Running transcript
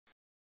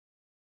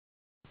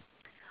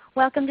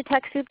Welcome to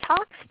TechSoup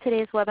Talks.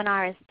 Today's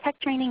webinar is Tech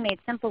Training Made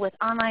Simple with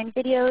Online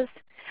Videos.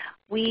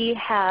 We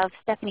have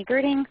Stephanie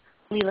Gerding,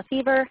 Lee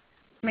LeFever,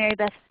 Mary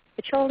Beth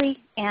Faccioli,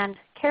 and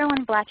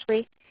Carolyn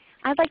Blatchley.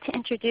 I'd like to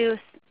introduce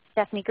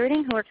Stephanie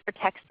Gerding, who works for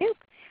TechSoup.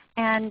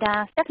 And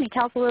Stephanie,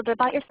 tell us a little bit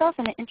about yourself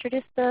and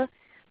introduce the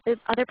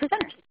other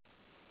presenters.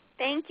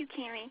 Thank you,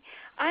 Cami.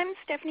 I'm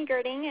Stephanie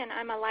Gerding, and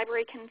I'm a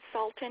library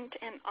consultant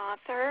and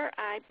author.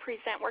 I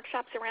present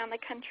workshops around the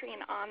country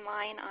and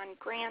online on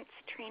grants,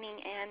 training,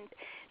 and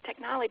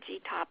technology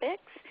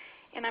topics.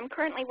 And I'm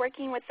currently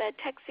working with the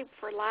TechSoup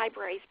for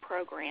Libraries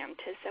program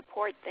to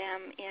support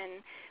them in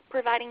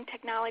providing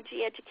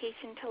technology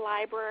education to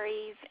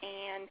libraries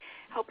and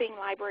helping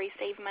libraries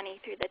save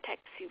money through the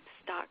TechSoup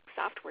stock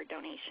software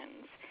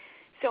donations.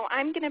 So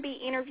I'm going to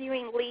be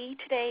interviewing Lee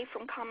today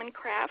from Common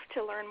Craft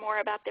to learn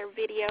more about their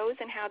videos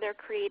and how they're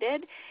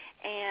created.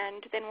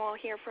 And then we'll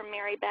hear from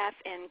Mary Beth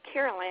and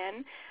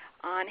Carolyn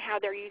on how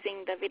they're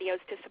using the videos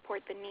to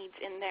support the needs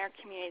in their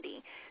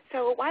community.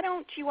 So why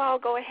don't you all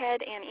go ahead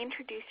and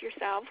introduce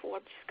yourself.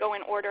 We'll just go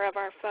in order of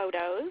our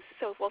photos.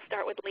 So we'll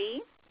start with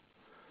Lee.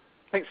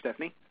 Thanks,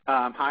 Stephanie.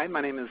 Hi,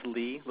 my name is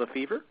Lee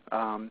LeFever,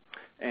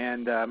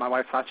 and my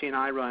wife Sachi and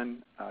I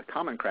run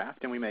Common Craft,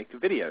 and we make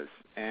videos.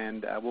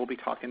 And we'll be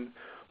talking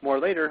more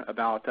later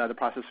about the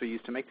process we use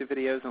to make the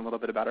videos and a little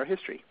bit about our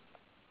history.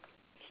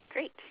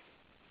 Great.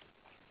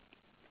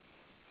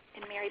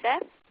 And Mary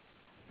Beth?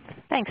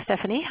 Thanks,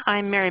 Stephanie.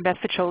 I'm Mary Beth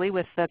Faccioli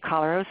with the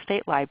Colorado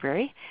State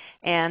Library.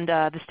 And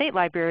the State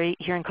Library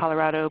here in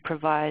Colorado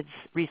provides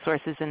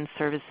resources and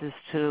services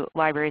to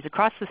libraries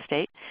across the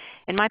state.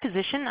 In my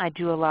position, I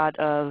do a lot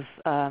of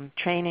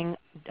training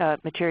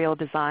material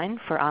design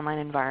for online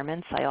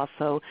environments. I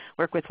also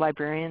work with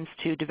librarians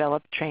to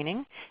develop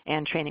training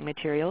and training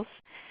materials.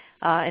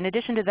 In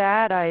addition to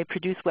that, I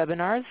produce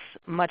webinars,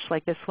 much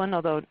like this one,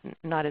 although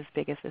not as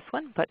big as this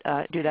one, but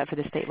do that for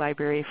the State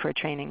Library for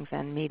trainings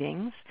and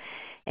meetings.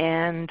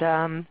 And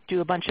do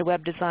a bunch of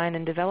web design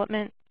and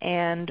development,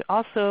 and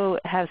also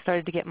have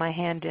started to get my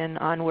hand in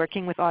on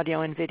working with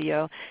audio and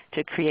video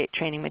to create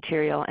training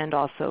material and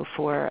also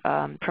for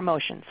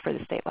promotions for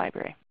the State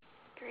Library.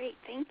 Great,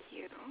 thank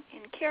you.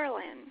 And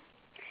Carolyn?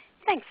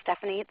 Thanks,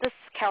 Stephanie. This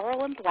is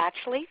Carolyn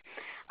Blatchley.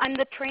 I'm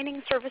the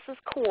Training Services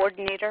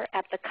Coordinator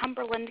at the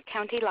Cumberland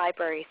County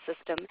Library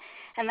System,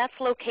 and that's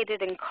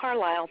located in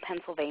Carlisle,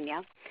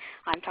 Pennsylvania.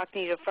 I'm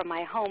talking to you from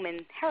my home in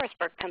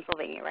Harrisburg,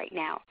 Pennsylvania right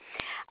now.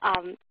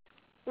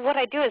 What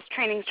I do as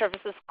Training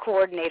Services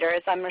Coordinator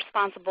is I'm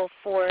responsible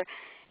for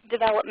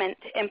development,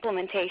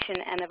 implementation,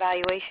 and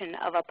evaluation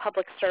of a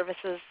public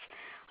services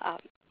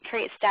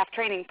staff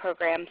training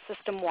program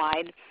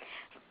system-wide.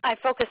 I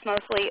focus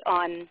mostly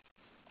on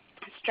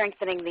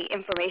strengthening the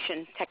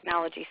information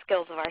technology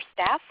skills of our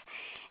staff.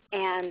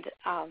 And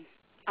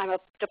I'm a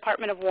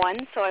department of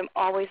one, so I'm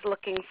always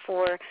looking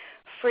for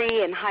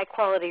free and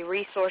high-quality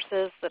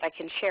resources that I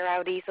can share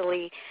out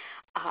easily,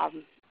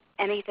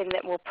 anything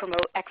that will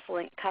promote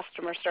excellent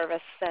customer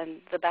service and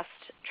the best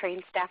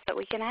trained staff that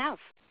we can have.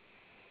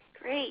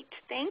 Great.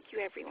 Thank you,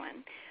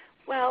 everyone.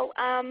 Well,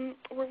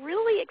 we're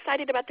really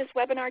excited about this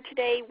webinar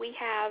today. We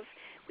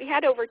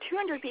had over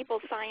 200 people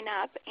sign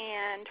up,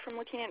 and from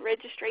looking at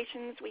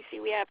registrations, we see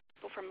we have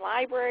people from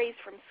libraries,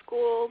 from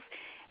schools,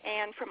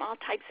 and from all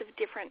types of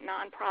different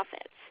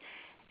nonprofits.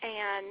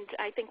 And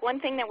I think one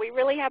thing that we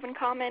really have in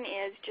common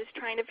is just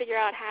trying to figure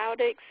out how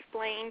to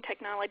explain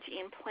technology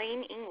in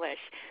plain English,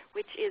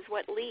 which is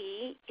what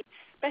Lee is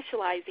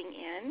specializing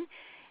in.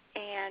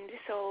 And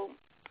so,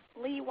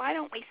 Lee, why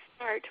don't we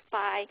start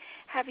by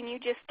having you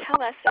just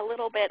tell us a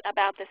little bit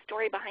about the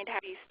story behind how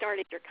you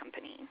started your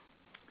company.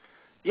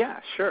 Yeah,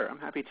 sure. I'm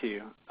happy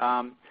to.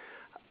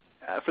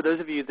 For those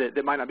of you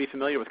that might not be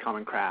familiar with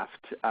Common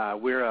Craft,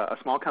 we're a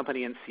small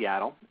company in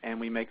Seattle, and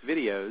we make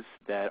videos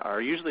that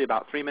are usually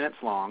about 3 minutes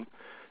long,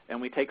 and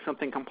we take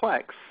something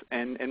complex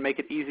and make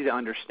it easy to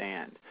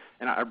understand.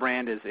 And our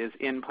brand is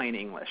in plain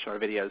English. Our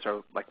videos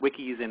are like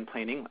wikis in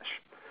plain English.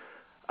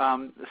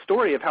 The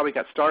story of how we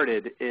got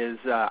started is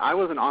I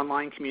was an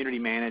online community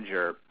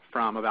manager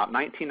from about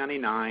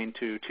 1999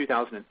 to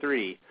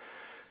 2003,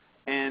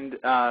 and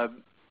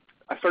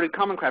I started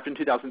Common Craft in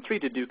 2003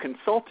 to do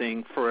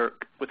consulting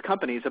with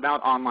companies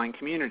about online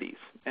communities.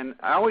 And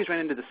I always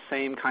ran into the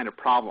same kind of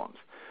problems,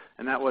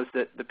 and that was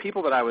that the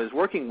people that I was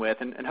working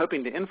with and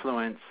hoping to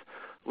influence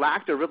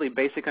lacked a really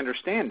basic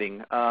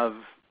understanding of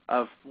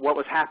what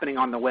was happening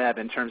on the web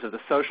in terms of the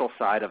social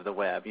side of the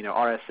web,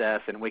 RSS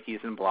and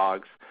wikis and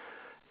blogs.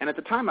 And at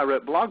the time I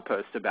wrote blog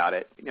posts about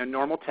it,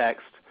 normal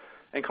text,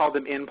 and called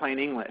them in plain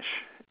English,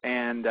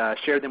 and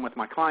shared them with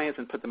my clients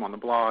and put them on the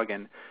blog,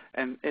 and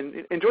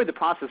enjoyed the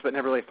process but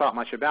never really thought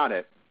much about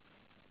it.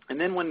 And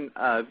then when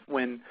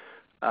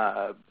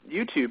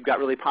YouTube got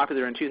really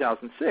popular in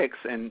 2006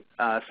 and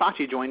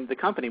Sachi joined the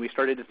company, we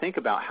started to think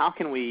about how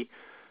can we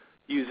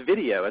use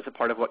video as a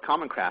part of what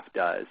Common Craft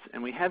does.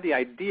 And we had the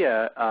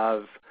idea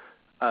of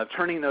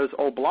turning those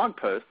old blog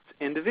posts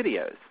into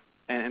videos.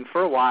 And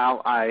for a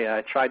while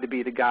I tried to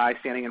be the guy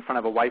standing in front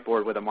of a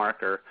whiteboard with a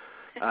marker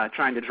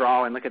trying to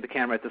draw and look at the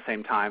camera at the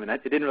same time, and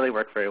it didn't really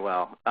work very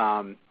well.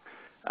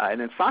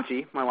 And then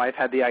Sachi, my wife,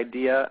 had the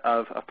idea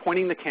of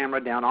pointing the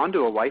camera down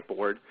onto a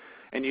whiteboard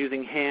and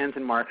using hands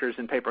and markers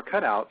and paper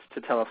cutouts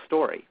to tell a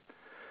story.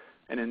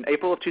 And in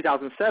April of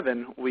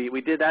 2007,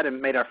 we did that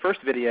and made our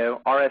first video,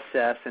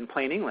 RSS in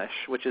plain English,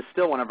 which is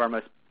still one of our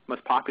most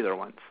popular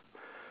ones.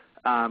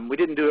 We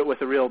didn't do it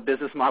with a real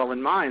business model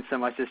in mind so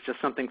much as just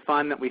something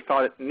fun that we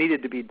thought it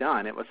needed to be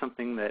done. It was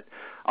something that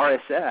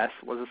RSS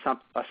was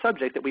a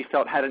subject that we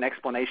felt had an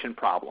explanation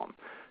problem.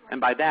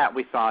 And by that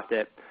we thought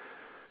that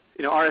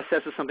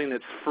RSS is something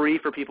that's free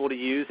for people to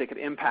use. It could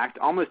impact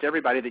almost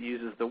everybody that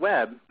uses the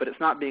web, but it's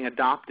not being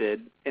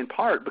adopted in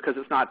part because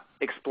it's not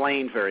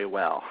explained very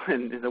well.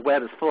 And the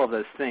web is full of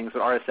those things,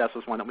 but RSS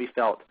was one that we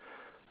felt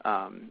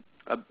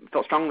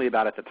strongly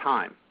about at the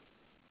time.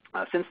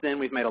 Since then,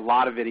 we've made a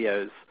lot of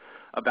videos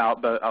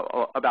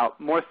about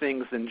more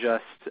things than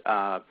just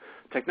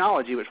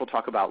technology, which we'll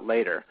talk about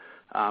later.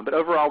 But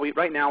overall,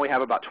 right now we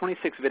have about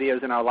 26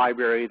 videos in our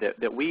library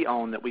that we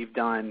own that we've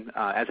done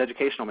as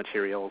educational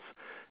materials.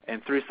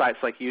 And through sites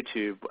like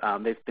YouTube,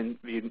 they've been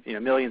viewed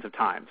millions of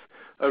times,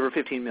 over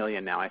 15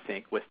 million now, I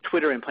think, with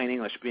Twitter in plain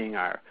English being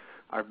our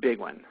big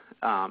one.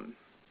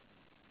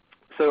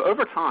 So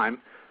over time,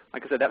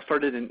 like I said, that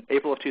started in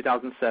April of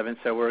 2007,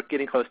 so we're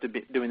getting close to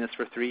doing this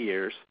for 3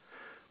 years.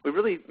 We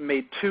really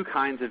made two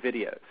kinds of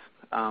videos.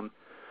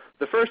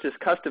 The first is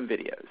custom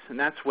videos, and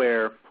that's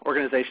where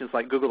organizations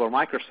like Google or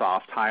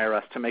Microsoft hire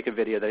us to make a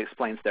video that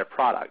explains their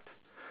product.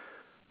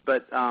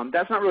 But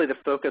that's not really the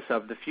focus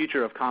of the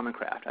future of Common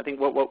Craft. I think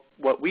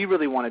what we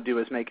really want to do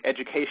is make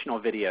educational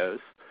videos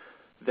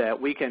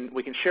that we can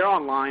share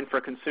online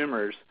for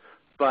consumers,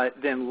 but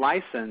then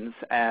license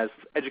as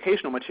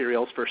educational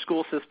materials for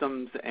school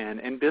systems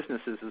and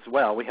businesses as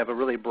well. We have a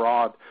really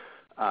broad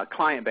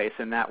client base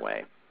in that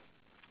way.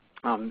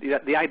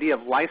 The idea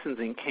of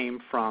licensing came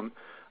from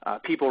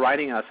people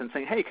writing us and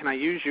saying, hey, can I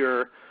use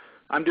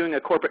I'm doing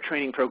a corporate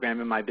training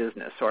program in my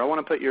business, or I want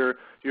to put your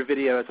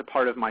video as a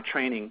part of my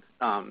training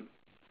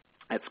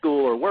at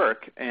school or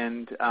work.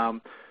 And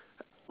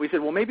we said,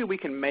 well, maybe we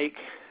can make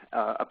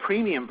a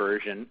premium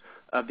version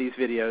of these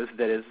videos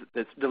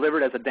that's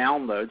delivered as a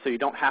download, so you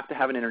don't have to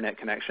have an internet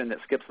connection that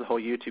skips the whole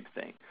YouTube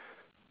thing.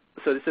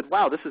 So they said,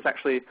 wow, this is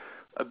actually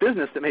a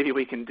business that maybe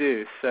we can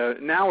do. So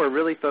now we're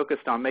really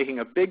focused on having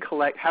a big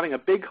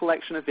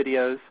collection of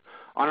videos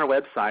on our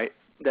website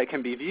that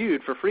can be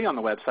viewed for free on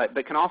the website,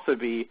 but can also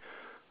be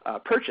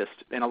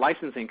purchased in a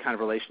licensing kind of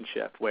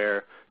relationship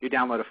where you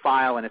download a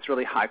file and it's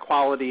really high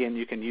quality and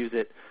you can use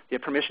it. You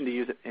have permission to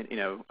use it,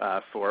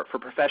 for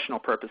professional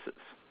purposes.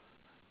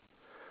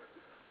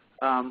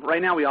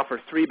 Right now we offer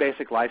 3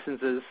 basic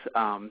licenses.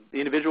 The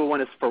individual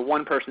one is for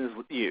one person's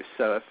use.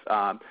 So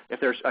if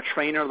there's a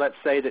trainer, let's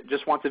say, that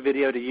just wants a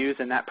video to use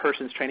in that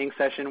person's training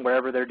session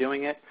wherever they're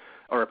doing it,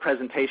 or a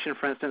presentation,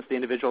 for instance, the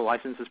individual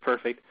license is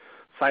perfect.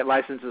 Site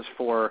licenses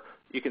for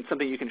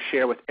something you can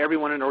share with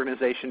everyone in an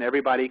organization.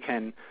 Everybody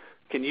can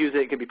use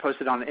it. It can be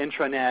posted on an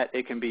intranet.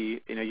 It can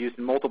be used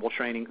in multiple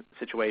training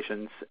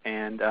situations.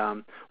 And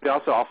we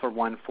also offer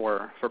one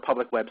for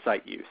public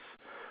website use.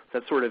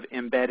 That's sort of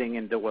embedding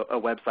into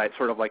a website,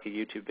 sort of like a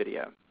YouTube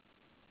video.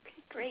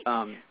 Okay, great.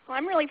 Well,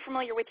 I'm really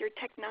familiar with your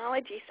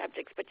technology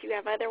subjects, but you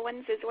have other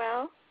ones as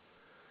well?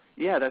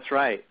 Yeah, that's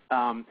right.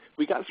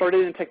 We got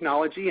started in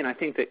technology, and I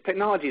think that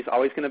technology is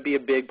always going to be a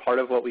big part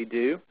of what we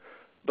do.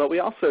 But we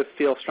also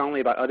feel strongly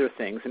about other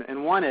things,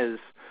 and one is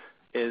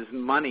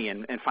money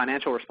and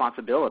financial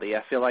responsibility.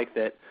 I feel like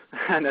that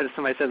I noticed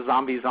somebody said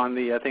zombies on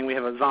the thing. We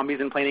have a zombies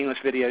in plain English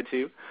video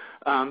too.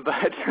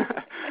 But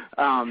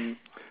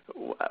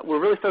we're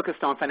really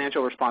focused on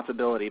financial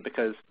responsibility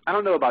because I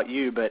don't know about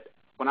you, but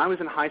when I was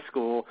in high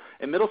school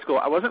and middle school,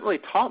 I wasn't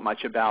really taught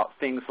much about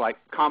things like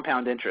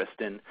compound interest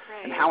and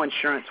how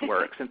insurance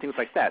works and things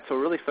like that. So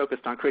we're really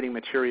focused on creating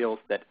materials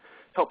that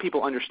help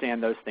people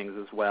understand those things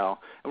as well.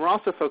 And we're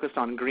also focused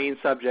on green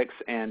subjects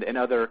and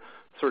other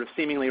sort of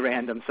seemingly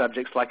random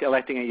subjects like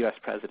electing a U.S.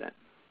 president.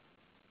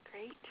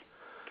 Great.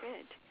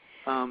 Good.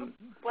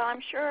 Well, I'm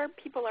sure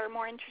people are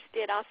more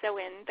interested also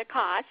in the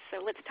cost,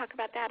 so let's talk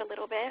about that a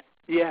little bit.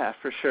 Yeah,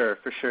 for sure.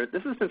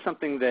 This has been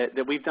something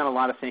that we've done a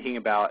lot of thinking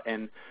about,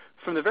 and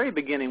from the very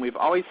beginning we've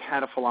always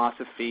had a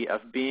philosophy of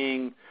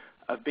being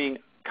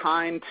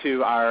kind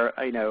to our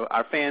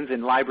fans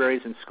in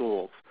libraries and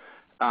schools.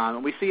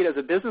 We see it as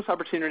a business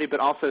opportunity, but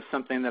also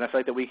something that I feel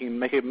like that we can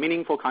make a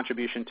meaningful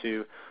contribution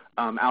to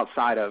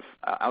outside of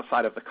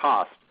the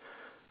cost.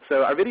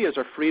 So our videos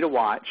are free to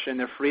watch, and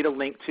they're free to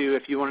link to.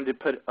 If you wanted to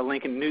put a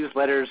link in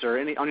newsletters or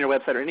on your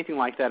website or anything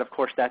like that, of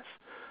course that's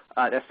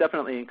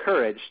definitely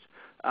encouraged.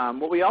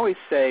 What we always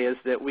say is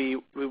that we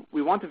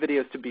want the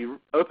videos to be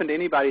open to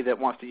anybody that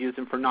wants to use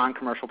them for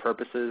non-commercial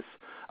purposes.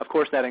 Of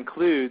course, that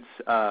includes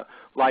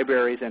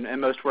libraries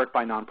and most work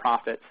by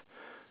nonprofits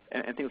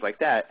and things like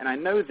that. And I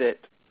know that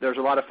there's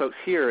a lot of folks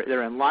here that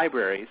are in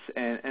libraries,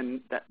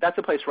 and that's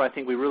a place where I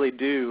think we really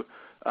do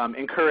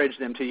encourage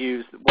them to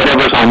use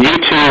whatever's on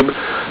YouTube.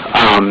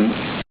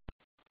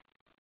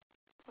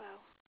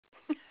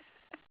 Wow.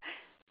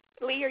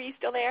 Lee, are you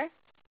still there?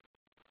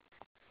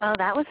 Oh,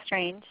 that was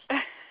strange.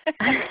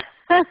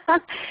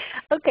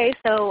 Okay,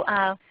 so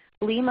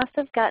Lee must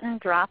have gotten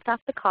dropped off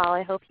the call.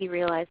 I hope he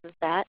realizes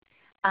that.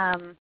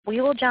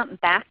 We will jump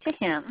back to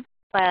him,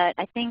 but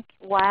I think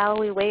while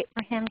we wait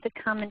for him to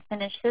come and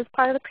finish his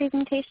part of the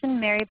presentation,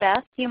 Mary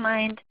Beth, do you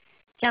mind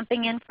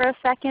jumping in for a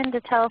second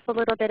to tell us a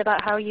little bit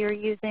about how you're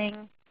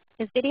using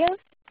his videos?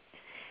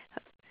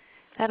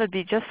 That would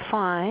be just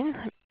fine.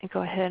 Let me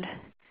go ahead.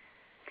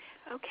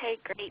 Okay,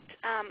 great.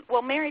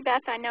 Well, Mary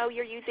Beth, I know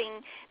you're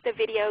using the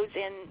videos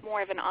in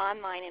more of an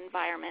online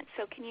environment,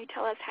 so can you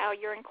tell us how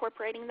you're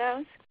incorporating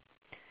those?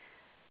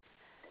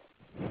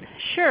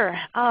 Sure.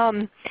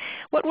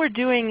 What we're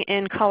doing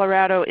in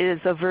Colorado is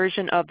a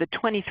version of the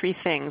 23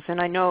 Things.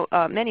 And I know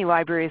many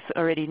libraries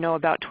already know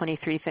about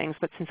 23 Things,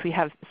 but since we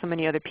have so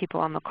many other people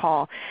on the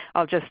call,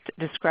 I'll just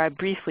describe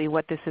briefly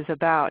what this is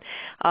about.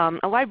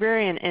 A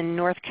librarian in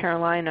North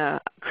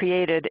Carolina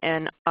created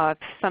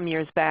some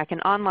years back an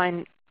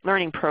online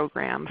learning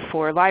program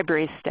for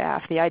library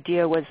staff. The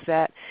idea was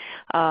that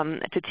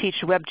to teach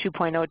Web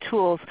 2.0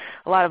 tools,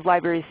 a lot of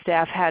library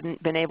staff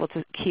hadn't been able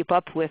to keep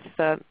up with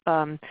the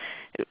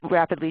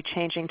rapidly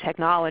changing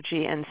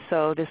technology, and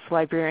so this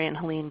librarian,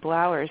 Helene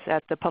Blowers,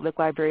 at the Public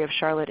Library of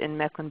Charlotte in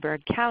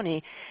Mecklenburg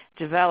County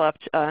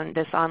developed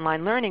this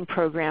online learning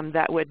program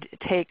that would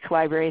take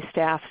library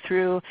staff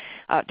through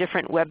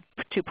different Web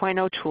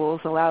 2.0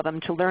 tools, allow them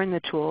to learn the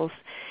tools.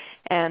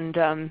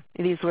 And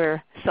these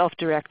were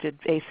self-directed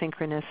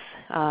asynchronous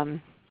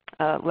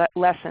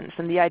lessons.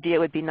 And the idea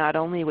would be not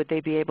only would they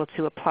be able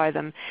to apply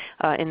them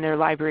in their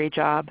library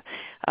job,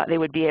 they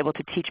would be able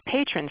to teach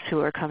patrons who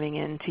are coming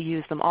in to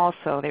use them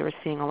also. They were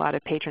seeing a lot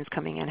of patrons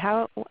coming in.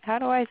 How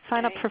do I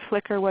sign up for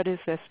Flickr? What is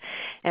this?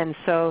 And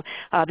so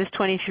this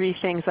 23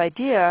 Things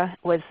idea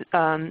was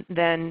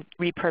then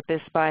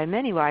repurposed by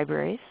many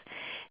libraries.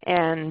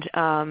 And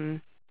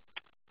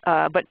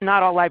but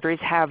not all libraries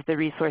have the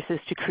resources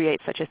to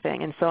create such a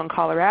thing. And so in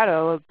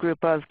Colorado, a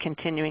group of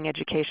continuing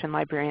education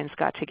librarians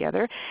got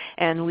together,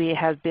 and we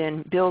have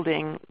been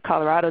building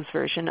Colorado's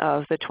version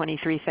of the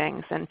 23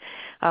 Things.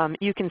 And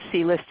you can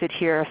see listed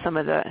here some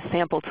of the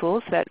sample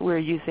tools that we're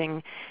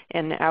using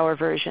in our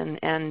version.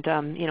 And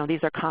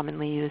these are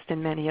commonly used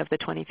in many of the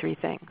 23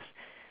 Things.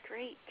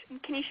 Great.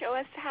 And can you show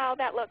us how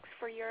that looks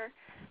for your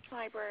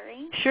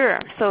library?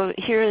 Sure. So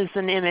here is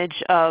an image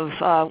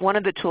of one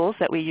of the tools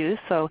that we use.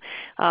 So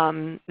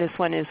this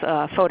one is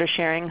a photo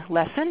sharing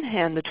lesson,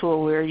 and the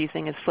tool we're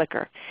using is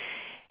Flickr.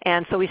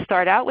 And so we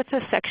start out with a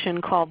section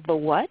called the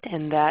what,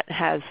 and that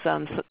has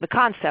the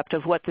concept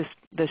of what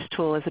this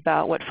tool is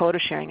about, what photo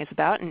sharing is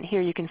about. And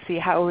here you can see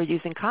how we're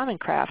using Common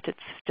Craft. It's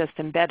just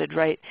embedded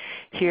right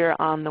here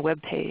on the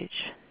web page.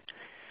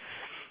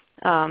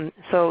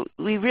 So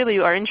we really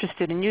are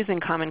interested in using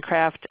Common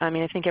Craft. I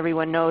mean, I think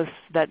everyone knows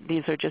that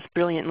these are just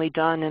brilliantly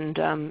done, and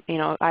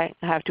I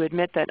have to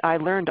admit that I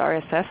learned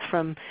RSS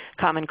from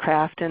Common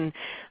Craft, and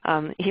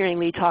hearing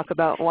Lee talk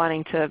about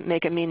wanting to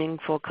make a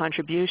meaningful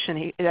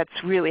contribution, that's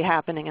really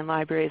happening in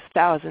libraries.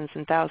 Thousands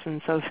and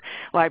thousands of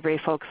library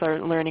folks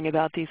are learning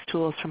about these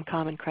tools from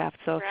Common Craft.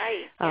 So,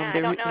 right. Yeah, I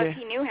don't know if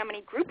he knew how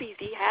many groupies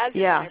he has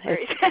in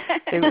libraries.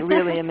 They're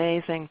really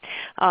amazing.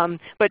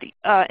 But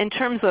in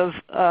terms of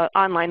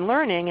online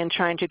learning and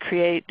trying to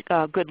create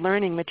good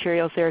learning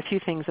materials, there are a few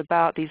things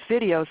about these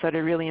videos that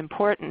are really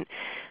important.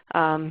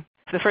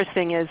 The first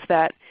thing is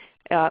that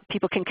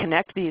people can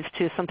connect these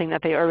to something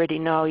that they already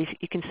know.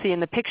 You can see in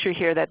the picture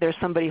here that there's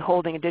somebody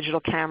holding a digital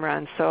camera,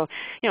 and so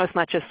it's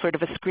not just sort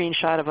of a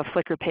screenshot of a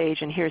Flickr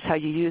page and here's how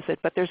you use it,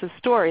 but there's a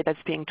story that's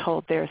being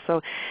told there.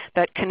 So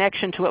that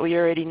connection to what we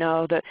already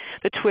know. The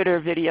Twitter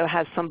video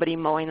has somebody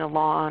mowing the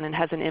lawn and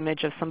has an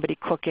image of somebody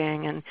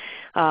cooking,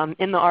 and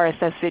in the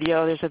RSS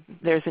video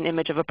there's an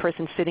image of a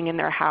person sitting in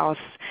their house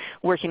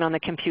working on the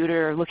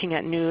computer or looking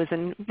at news,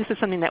 and this is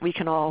something that we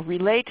can all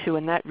relate to,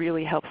 and that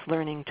really helps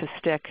learning to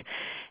stick.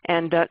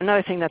 And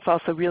another thing that's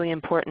also really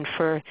important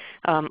for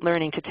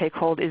learning to take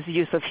hold is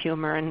use of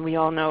humor. And we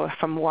all know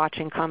from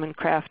watching Common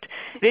Craft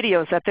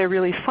videos that they're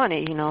really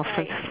funny,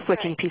 for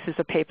flicking pieces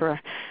of paper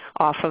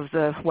off of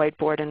the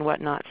whiteboard and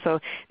whatnot. So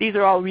these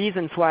are all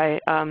reasons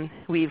why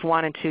we've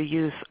wanted to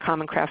use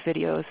Common Craft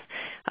videos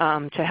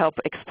to help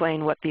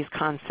explain what these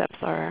concepts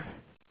are.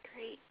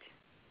 Great.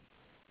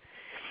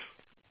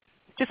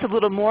 Just a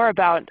little more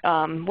about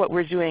what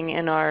we're doing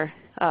in our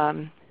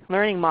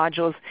learning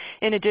modules,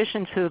 in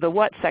addition to the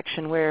what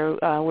section where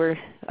we're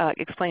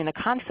explaining the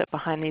concept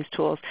behind these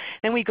tools.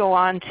 Then we go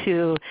on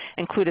to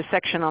include a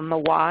section on the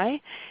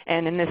why,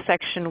 and in this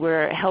section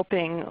we're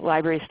helping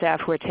library staff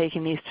who are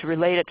taking these to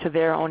relate it to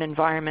their own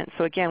environment.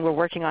 So again, we're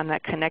working on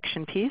that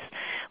connection piece.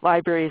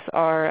 Libraries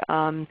are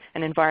an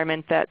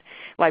environment that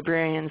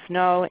librarians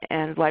know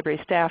and library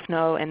staff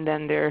know, and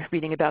then they're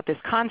reading about this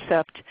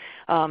concept,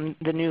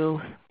 the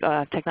new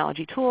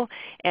technology tool,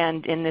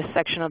 and in this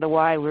section of the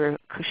why we're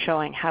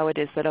showing how it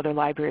is that other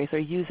libraries are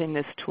using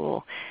this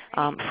tool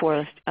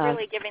for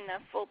really giving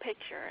the full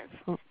picture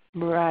of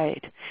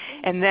Right.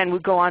 And then we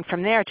go on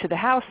from there to the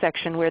how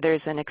section where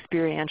there's an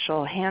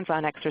experiential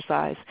hands-on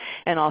exercise,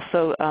 and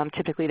also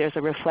typically there's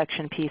a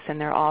reflection piece in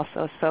there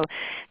also. So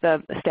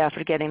the staff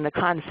are getting the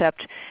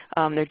concept,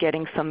 they're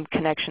getting some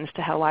connections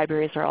to how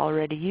libraries are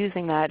already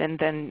using that, and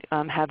then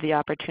have the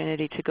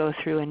opportunity to go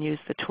through and use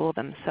the tool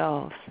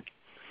themselves.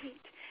 Great.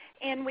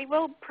 And we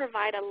will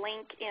provide a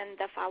link in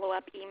the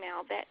follow-up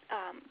email that,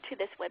 to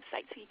this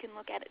website so you can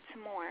look at it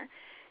some more.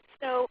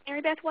 So, Mary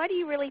Beth, why do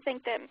you really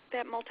think that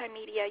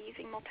multimedia,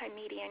 using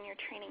multimedia in your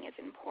training is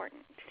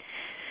important?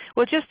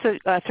 Well, just to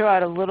throw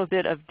out a little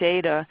bit of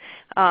data,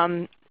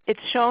 it's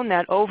shown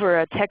that over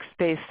a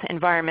text-based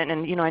environment,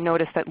 and I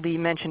noticed that Lee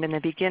mentioned in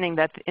the beginning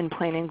that In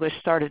Plain English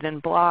started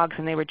in blogs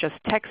and they were just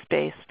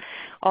text-based.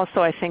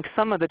 Also, I think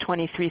some of the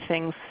 23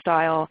 Things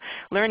style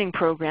learning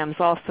programs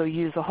also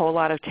use a whole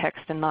lot of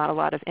text and not a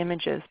lot of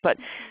images. But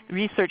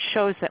research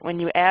shows that when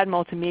you add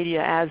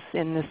multimedia, as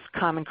in this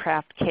Common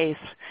Craft case,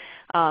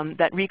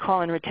 that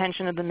recall and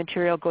retention of the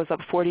material goes up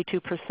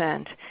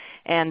 42%,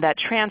 and that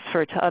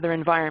transfer to other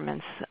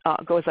environments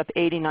goes up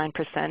 89%.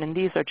 And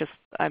these are just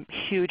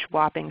huge,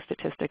 whopping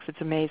statistics.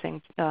 It's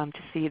amazing to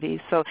see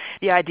these. So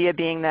the idea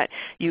being that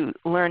you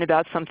learn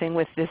about something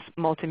with this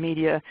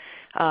multimedia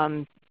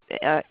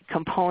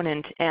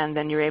component, and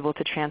then you're able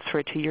to transfer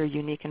it to your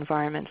unique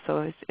environment.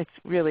 So it's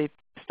really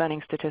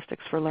stunning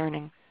statistics for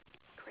learning.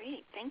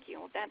 Great, thank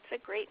you. That's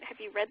a great. Have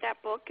you read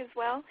that book as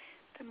well?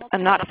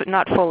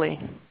 Not fully.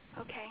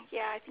 Okay,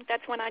 yeah, I think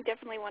that's one I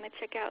definitely want to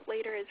check out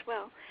later as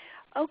well.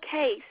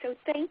 Okay, so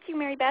thank you,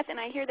 Mary Beth, and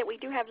I hear that we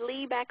do have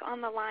Lee back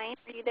on the line.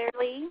 Are you there,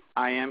 Lee?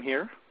 I am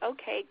here.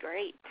 Okay,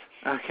 great.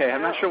 Okay,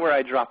 I'm not sure where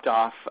I dropped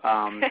off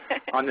on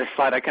this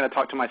slide. I kind of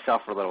talked to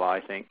myself for a little while,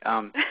 I think.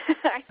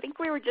 I think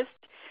we were just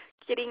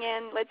getting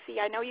in. Let's see,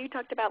 I know you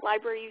talked about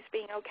library use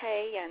being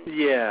okay. And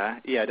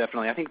Yeah,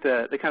 definitely. I think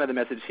the kind of the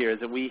message here is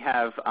that we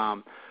have,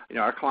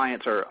 our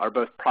clients are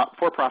both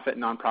for-profit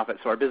and nonprofit,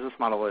 so our business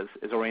model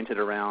is oriented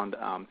around,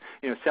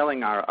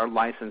 selling our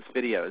licensed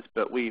videos,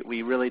 but we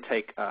really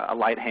take a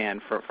light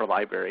hand for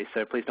libraries,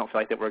 so please don't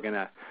feel like that we're going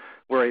to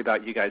worry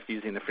about you guys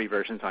using the free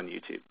versions on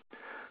YouTube.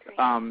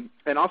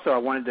 And also I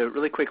wanted to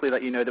really quickly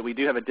let you know that we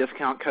do have a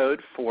discount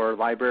code for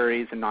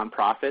libraries and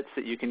nonprofits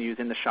that you can use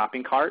in the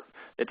shopping cart.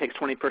 It takes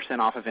 20%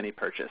 off of any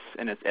purchase,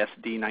 and it's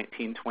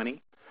SD1920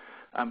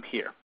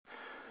 here.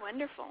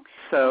 Wonderful.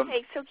 So,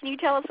 okay, so can you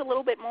tell us a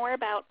little bit more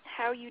about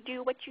how you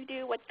do, what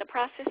the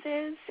process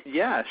is?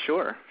 Yeah,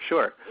 sure.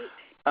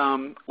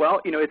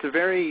 Well, it's a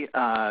very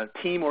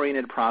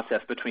team-oriented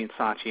process between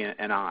Sachi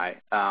and I.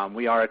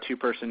 We are a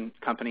two-person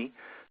company.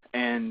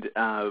 And,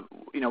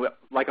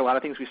 like a lot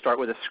of things, we start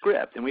with a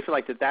script, and we feel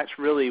like that's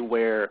really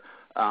where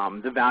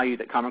the value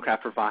that Common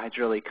Craft provides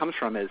really comes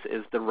from is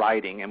the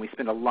writing, and we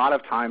spend a lot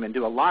of time and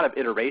do a lot of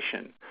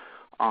iteration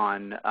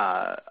in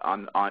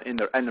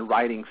the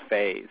writing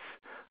phase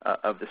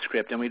of the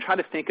script, and we try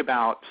to think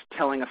about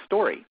telling a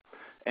story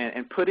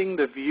and putting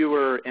the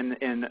viewer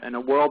in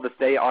a world that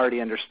they already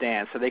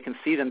understand, so they can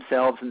see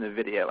themselves in the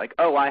video, like,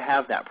 oh, I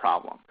have that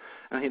problem.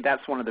 And I think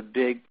that's one of the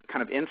big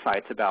kind of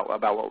insights about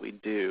what we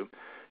do.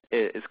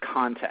 Is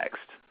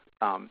context.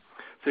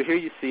 So here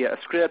you see a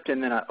script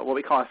and then what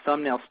we call a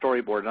thumbnail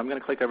storyboard. And I'm going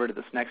to click over to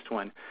this next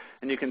one.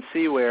 And you can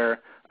see where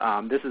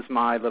this is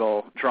my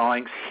little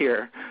drawings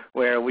here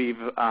where we've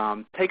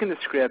taken the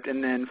script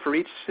and then for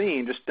each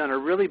scene just done a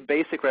really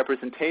basic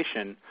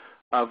representation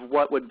of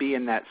what would be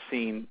in that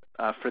scene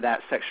for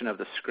that section of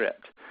the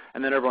script.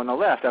 And then over on the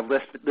left, I've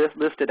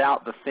listed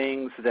out the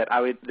things that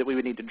we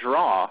would need to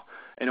draw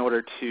in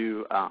order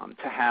to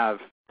have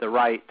the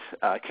right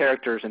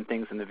characters and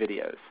things in the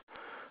videos.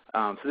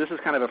 So this is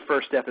kind of a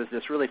first step, is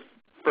this really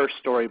first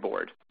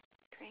storyboard.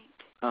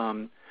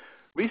 Great.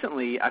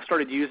 Recently, I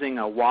started using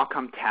a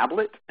Wacom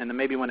tablet, and then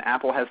maybe when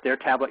Apple has their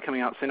tablet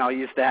coming out soon, I'll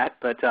use that.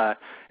 But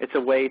it's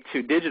a way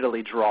to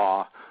digitally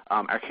draw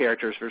our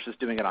characters versus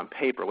doing it on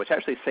paper, which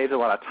actually saves a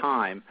lot of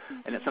time,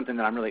 and it's something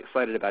that I'm really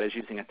excited about, is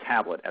using a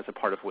tablet as a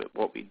part of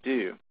what we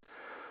do.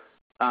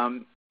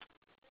 And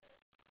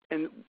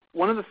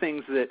one of the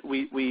things that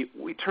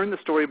we turn the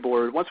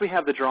storyboard, once we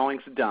have the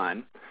drawings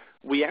done,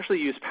 we actually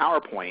use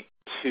PowerPoint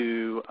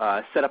to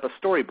set up a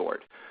storyboard.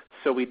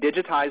 So we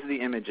digitize the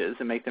images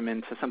and make them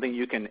into something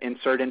you can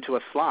insert into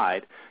a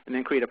slide, and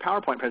then create a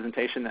PowerPoint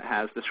presentation that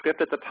has the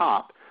script at the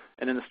top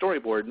and then the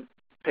storyboard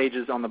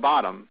pages on the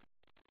bottom.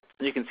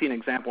 And you can see an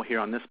example here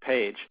on this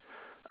page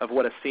of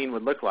what a scene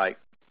would look like.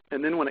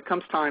 And then when it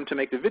comes time to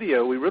make the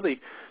video, we really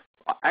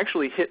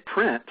actually hit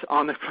print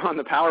on the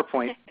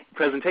PowerPoint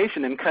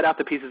presentation and cut out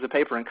the pieces of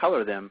paper and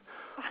color them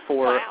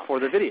for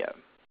the video.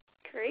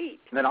 Great.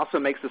 And that also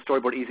makes the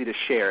storyboard easy to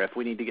share. If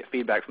we need to get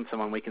feedback from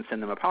someone, we can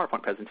send them a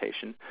PowerPoint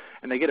presentation,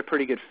 and they get a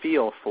pretty good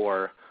feel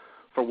for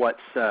what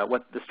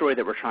the story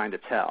that we're trying to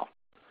tell.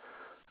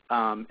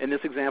 In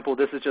this example,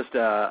 this is just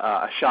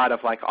a shot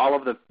of like all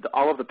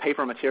of the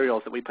paper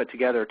materials that we put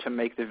together to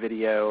make the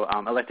video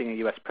electing a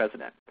U.S.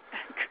 president.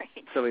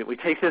 Great. So we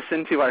take this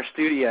into our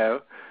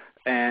studio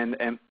and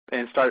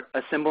start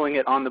assembling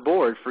it on the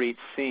board for each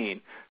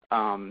scene.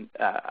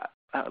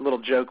 a little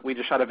joke. We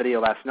just shot a video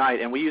last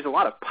night, and we use a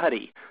lot of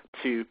putty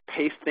to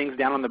paste things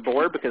down on the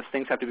board because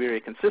things have to be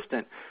very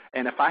consistent.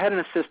 And if I had an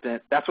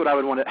assistant, that's what I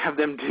would want to have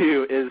them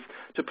do, is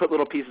to put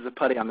little pieces of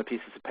putty on the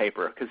pieces of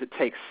paper because it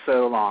takes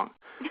so long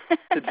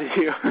to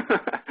do.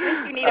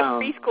 You need a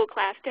preschool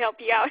class to help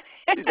you out.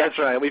 That's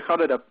right. We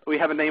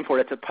have a name for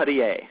it. It's a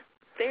puttier.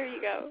 There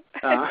you go.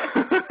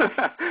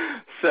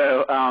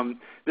 So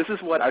this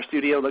is what our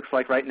studio looks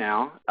like right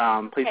now.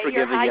 Please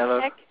forgive the yellow.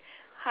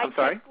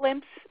 High-tech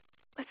glimpse,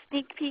 a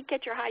sneak peek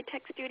at your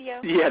high-tech studio.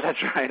 Yeah, that's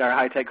right, our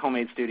high-tech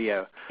homemade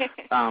studio.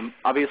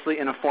 Obviously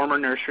in a former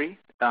nursery,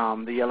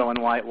 the yellow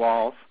and white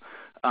walls.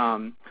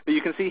 But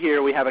you can see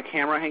here we have a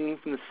camera hanging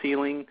from the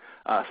ceiling,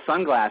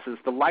 sunglasses.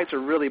 The lights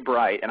are really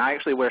bright, and I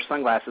actually wear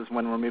sunglasses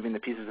when we're moving the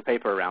pieces of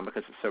paper around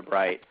because it's so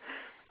bright.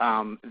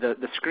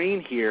 The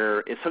screen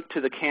here is hooked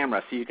to the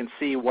camera so you can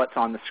see what's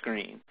on the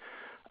screen.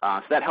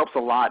 So that helps a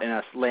lot in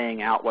us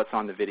laying out what's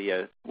on the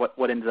video,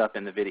 what ends up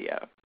in the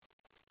video.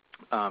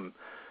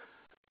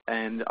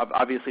 And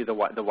obviously the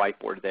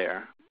whiteboard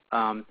there.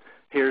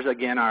 Here's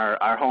again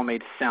our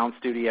homemade sound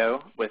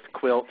studio with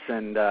quilts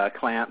and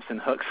clamps and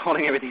hooks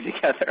holding everything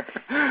together.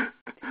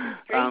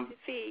 Great to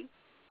see.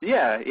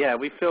 Yeah,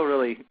 we feel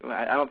really,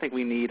 I don't think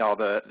we need all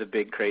the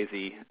big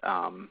crazy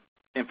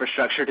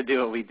infrastructure to do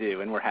what we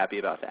do, and we're happy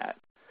about that.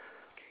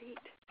 Great. Is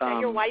that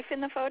your wife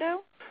in the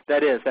photo?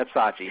 That's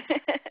Sachi.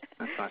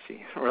 That's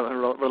Sachi.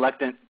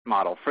 Reluctant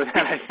model for that,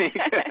 I think.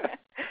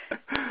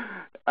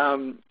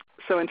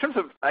 So in terms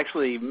of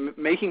actually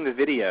making the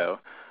video,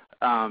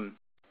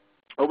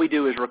 what we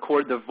do is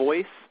record the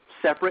voice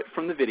separate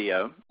from the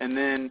video, and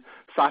then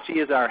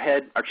Sachi is our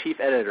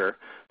chief editor,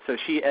 so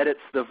she edits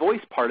the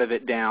voice part of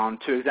it down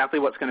to exactly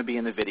what's going to be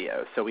in the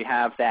video. So we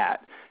have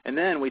that, and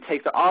then we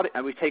take the audio,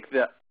 we take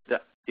the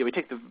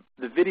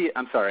video.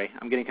 I'm sorry,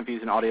 I'm getting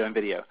confused in audio and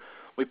video.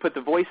 We put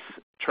the voice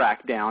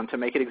track down to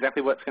make it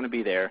exactly what's going to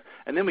be there,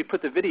 and then we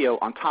put the video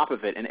on top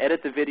of it and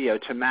edit the video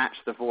to match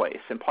the voice.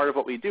 And part of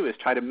what we do is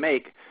try to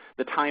make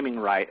the timing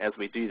right as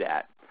we do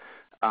that.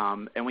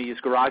 And we use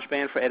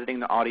GarageBand for editing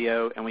the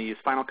audio, and we use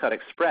Final Cut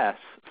Express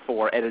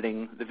for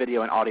editing the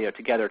video and audio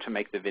together to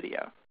make the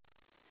video.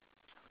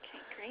 Okay,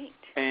 great.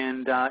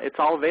 And it's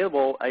all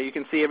available. You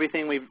can see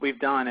everything we've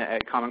done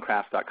at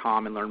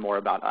commoncrafts.com and learn more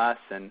about us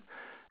and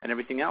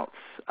everything else.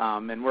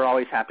 And we're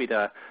always happy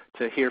to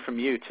hear from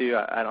you too.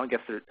 I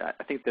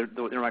think there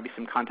might be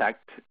some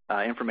contact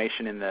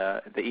information in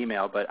the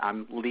email, but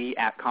I'm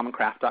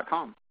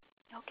Lee@commoncraft.com.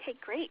 Okay,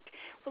 great.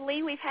 Well,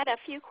 Lee, we've had a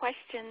few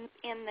questions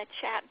in the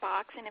chat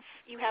box, and if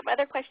you have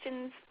other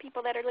questions,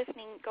 people that are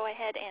listening, go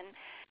ahead and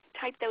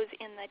type those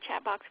in the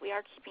chat box. We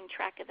are keeping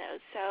track of those.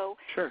 So,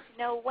 sure.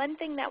 One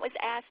thing that was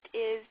asked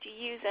is, do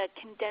you use a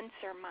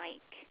condenser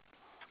mic?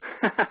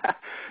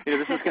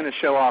 This is going to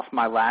show off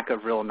my lack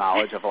of real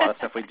knowledge of a lot of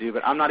stuff we do,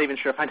 but I'm not even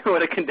sure if I know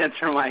what a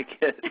condenser mic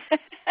is.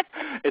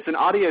 It's an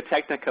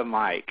Audio-Technica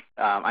mic.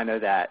 I know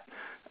that.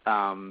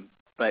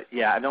 But,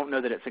 yeah, I don't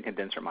know that it's a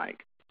condenser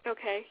mic.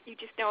 Okay. You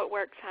just know it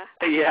works,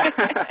 huh? Yeah.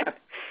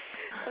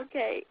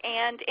 Okay.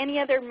 And any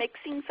other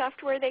mixing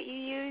software that you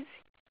use?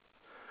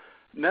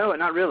 No,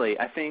 not really.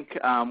 I think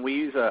we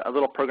use a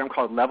little program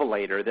called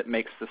Levelator that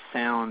makes the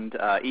sound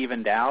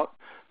evened out,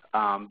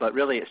 but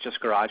really it's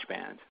just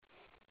GarageBand.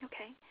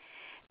 Okay.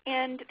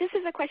 And this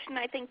is a question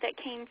I think that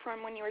came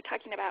from when you were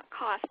talking about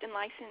cost and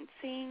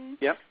licensing.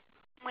 Yep.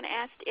 Someone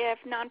asked if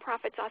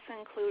nonprofits also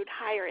include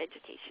higher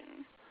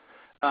education.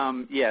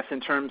 Yes,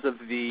 in terms of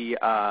the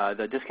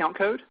discount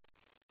code?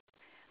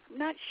 I'm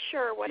not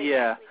sure what exactly.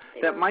 Yeah,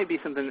 that might be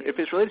something. If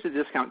it's related to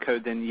the discount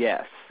code, then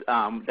yes.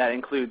 That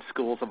includes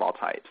schools of all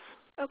types.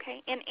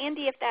 Okay. And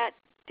Andy, if that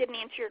didn't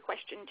answer your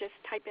question, just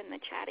type in the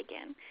chat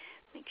again.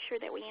 Make sure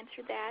that we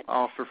answered that.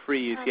 Oh, for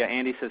free use. Yeah,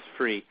 Andy says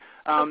free.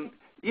 Okay.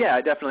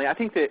 Yeah, definitely. I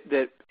think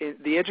that in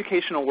the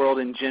educational world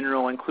in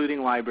general,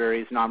 including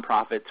libraries,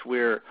 nonprofits,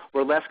 we're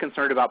less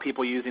concerned about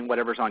people using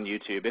whatever's on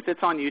YouTube. If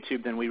it's on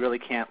YouTube, then we really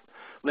can't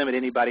limit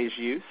anybody's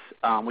use.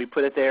 We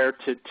put it there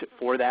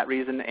for that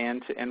reason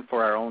and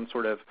for our own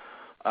sort of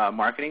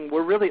marketing.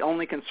 We're really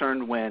only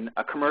concerned when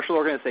a commercial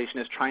organization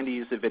is trying to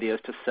use the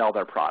videos to sell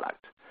their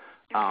product.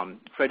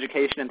 For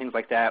education and things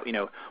like that,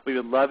 we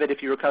would love it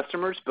if you were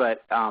customers,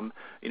 but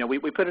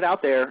we put it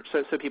out there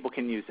so people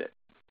can use it.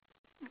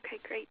 Okay,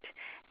 great.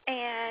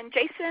 And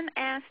Jason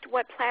asked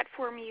what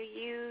platform you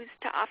use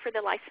to offer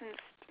the licensed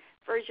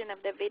version of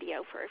the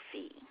video for a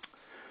fee.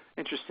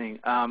 Interesting.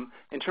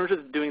 In terms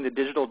of doing the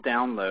digital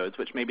downloads,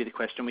 which may be the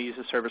question, we use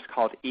a service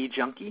called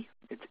eJunkie.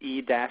 It's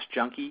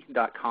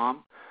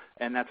e-junkie.com,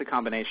 and that's a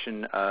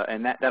combination,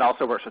 and that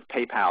also works with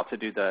PayPal to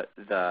do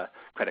the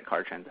credit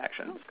card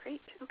transactions. Oh,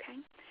 great. Okay.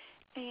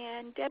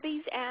 And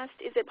Debbie's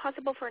asked, is it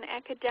possible for an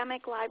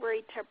academic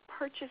library to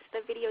purchase the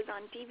videos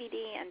on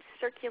DVD and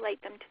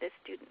circulate them to the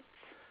students?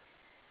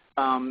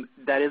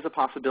 That is a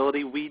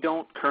possibility. We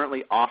don't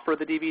currently offer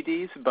the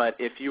DVDs, but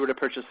if you were to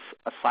purchase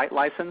a site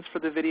license for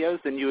the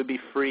videos, then you would be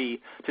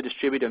free to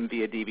distribute them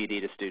via DVD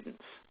to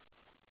students.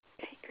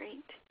 Okay,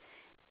 great.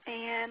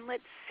 And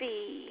let's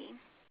see.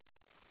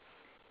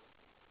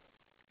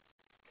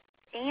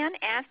 Ann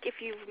asked if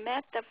you've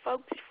met the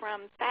folks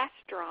from Fast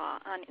Draw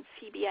on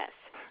CBS.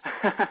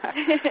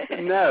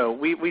 No,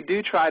 we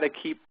do try to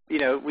keep,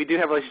 we do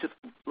have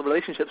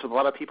relationships with a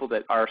lot of people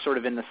that are sort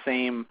of in the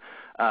same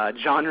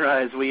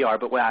genre as we are,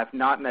 but I've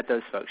not met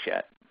those folks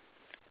yet.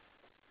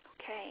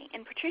 Okay,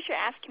 and Patricia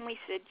asked, can we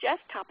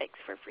suggest topics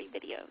for free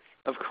videos?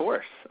 Of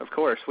course.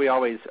 We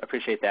always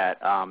appreciate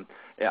that.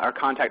 Our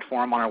contact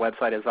form on our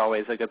website is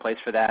always a good place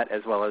for that,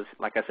 as well as,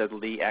 like I said,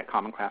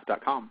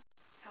 lee@commoncraft.com.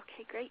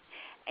 Okay, great.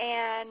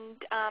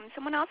 And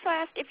someone also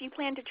asked if you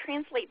plan to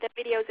translate the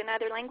videos in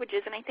other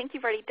languages, and I think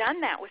you've already done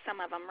that with some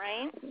of them,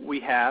 right? We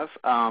have.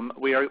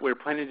 We're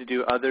planning to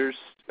do others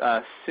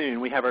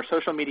soon. We have our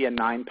Social Media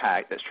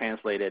 9-pack that's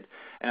translated,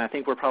 and I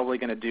think we're probably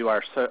going to do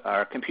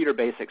our Computer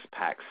Basics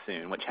pack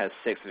soon, which has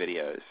 6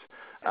 videos.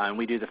 And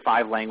we do the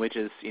 5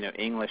 languages,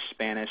 English,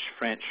 Spanish,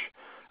 French,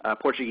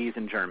 Portuguese,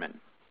 and German.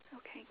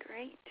 Okay,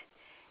 great.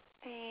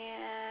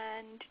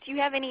 And do you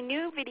have any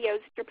new videos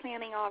you're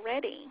planning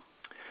already?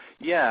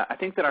 Yeah, I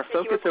think that our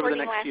focus over the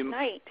next few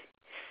months.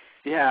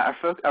 Yeah,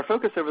 our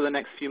focus over the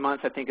next few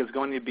months, I think, is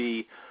going to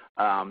be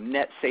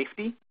net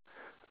safety.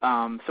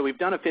 So we've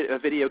done a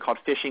video called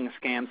 "Phishing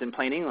Scams in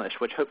Plain English,"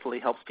 which hopefully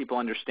helps people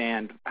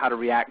understand how to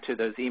react to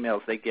those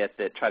emails they get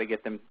that try to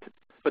get them to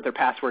put their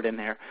password in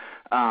there.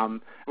 I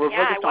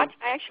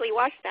actually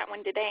watched that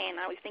one today, and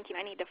I was thinking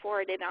I need to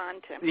forward it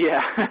on to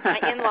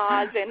my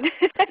in-laws. And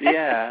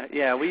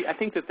I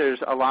think that there's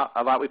a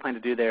lot we plan to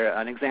do there.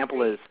 An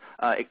example is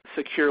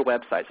secure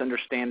websites,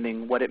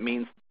 understanding what it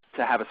means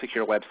to have a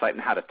secure website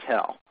and how to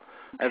tell.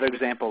 Another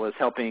example is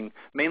helping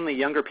mainly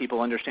younger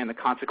people understand the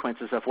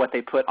consequences of what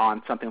they put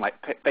on something like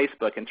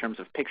Facebook in terms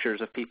of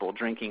pictures of people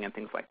drinking and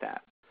things like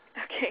that.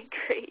 Okay,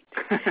 great.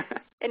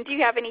 And do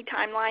you have any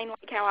timeline,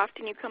 like how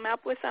often you come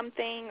up with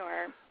something?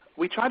 Or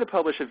we try to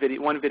publish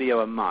one video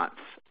a month.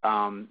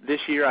 This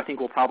year I think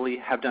we'll probably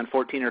have done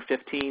 14 or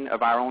 15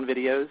 of our own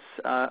videos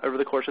over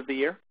the course of the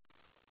year.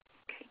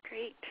 Okay,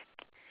 great.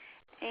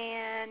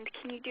 And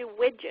can you do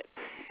widgets?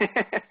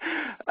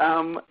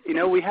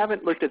 We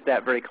haven't looked at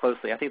that very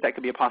closely. I think that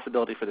could be a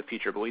possibility for the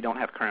future, but we don't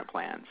have current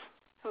plans.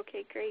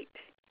 Okay, great.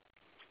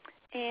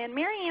 And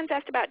Mary Ann's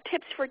asked about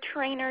tips for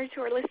trainers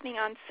who are listening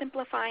on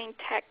simplifying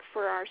tech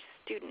for our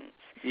students.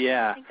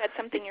 Yeah. I think that's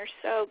something you're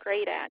so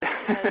great at,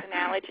 those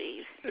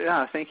analogies.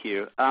 Yeah, thank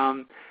you.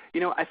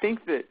 I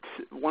think that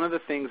one of the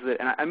things that,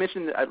 and I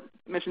mentioned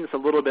this a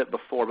little bit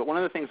before, but one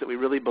of the things that we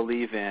really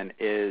believe in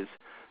is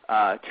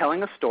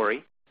telling a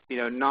story.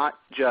 Not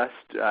just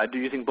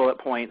using bullet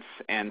points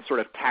and sort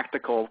of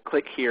tactical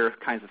click here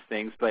kinds of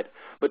things, but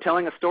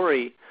telling a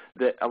story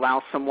that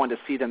allows someone to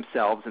see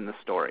themselves in the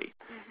story,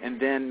 and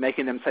then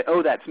making them say,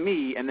 "Oh, that's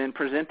me," and then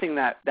presenting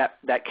that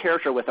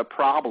character with a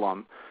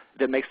problem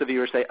that makes the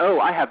viewer say, "Oh,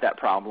 I have that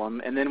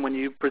problem," and then when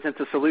you present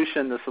the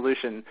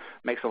solution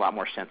makes a lot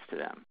more sense to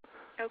them.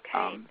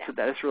 Okay. So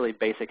that is really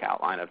basic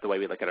outline of the way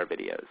we look at our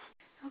videos.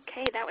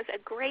 Okay, that was a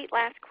great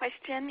last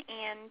question,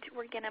 and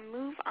we're going to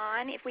move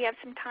on. If we have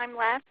some time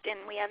left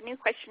and we have new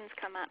questions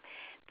come up,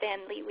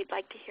 then Lee, we'd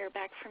like to hear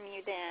back from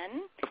you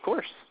then. Of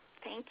course.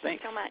 Thanks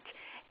so much.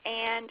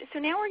 And so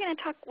now we're going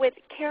to talk with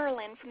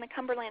Carolyn from the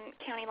Cumberland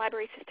County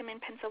Library System in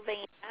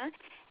Pennsylvania,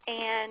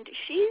 and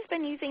she's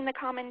been using the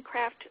Common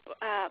Craft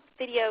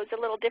videos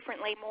a little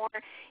differently, more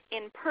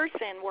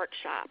in-person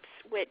workshops,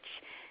 which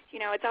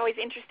it's always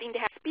interesting to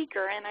have a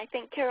speaker, and I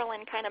think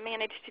Carolyn kind of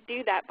managed to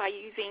do that by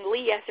using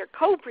Lee as her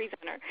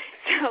co-presenter.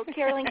 So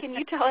Carolyn, can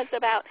you tell us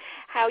about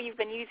how you've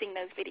been using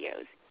those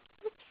videos?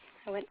 Oops,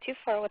 I went too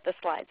far with the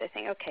slides, I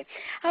think. Okay.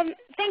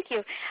 Thank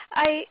you.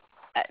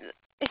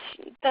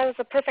 That was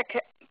a perfect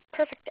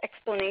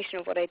explanation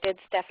of what I did,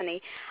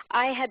 Stephanie.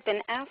 I had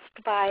been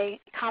asked by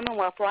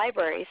Commonwealth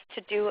Libraries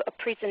to do a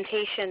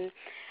presentation,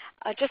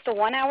 just a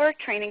 1-hour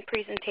training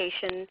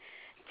presentation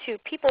to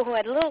people who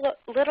had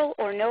little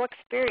or no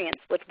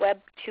experience with Web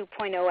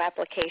 2.0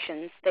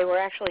 applications. They were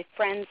actually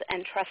friends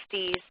and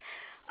trustees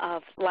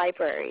of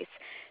libraries.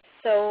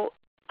 So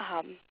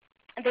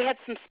they had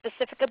some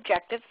specific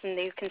objectives, and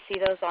you can see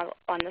those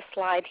on the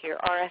slide here: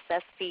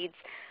 RSS feeds,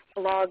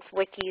 blogs,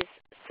 wikis,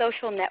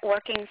 social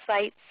networking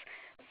sites,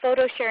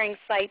 photo sharing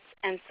sites,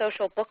 and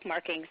social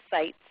bookmarking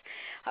sites.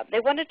 They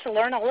wanted to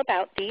learn all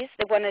about these.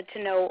 They wanted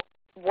to know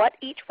what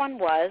each one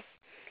was,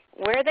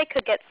 where they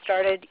could get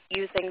started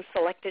using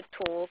selected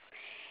tools,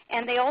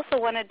 and they also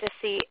wanted to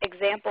see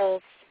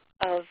examples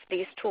of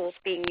these tools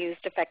being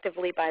used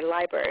effectively by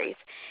libraries.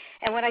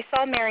 And when I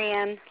saw Mary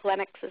Ann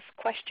Lennox's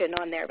question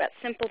on there about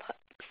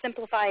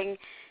simplifying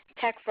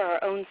tech for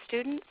our own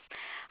students,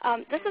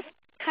 this is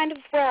kind of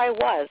where I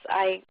was.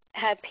 I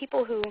had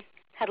people who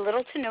had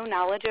little to no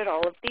knowledge at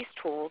all of these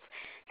tools.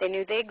 They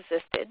knew they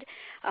existed,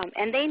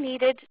 and they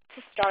needed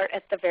to start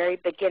at the very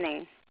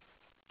beginning.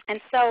 And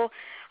so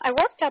I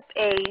worked up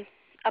a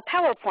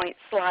PowerPoint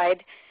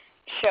slide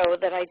show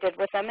that I did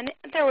with them, and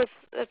there was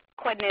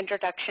quite an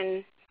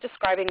introduction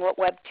describing what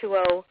Web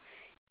 2.0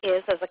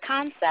 is as a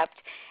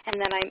concept, and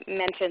then I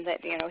mentioned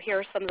that here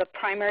are some of the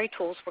primary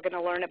tools we're going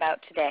to learn about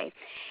today.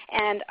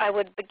 And I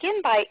would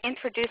begin by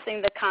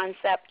introducing the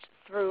concept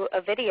through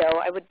a video,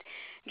 I would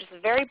just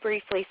very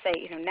briefly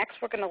say, next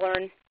we're going to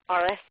learn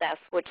RSS,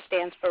 which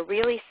stands for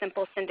Really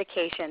Simple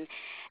Syndication.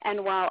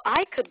 And while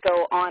I could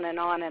go on and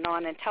on and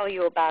on and tell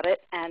you about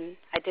it, and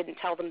I didn't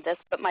tell them this,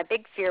 but my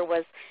big fear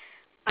was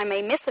I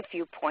may miss a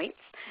few points.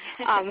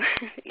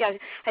 Yeah,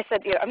 I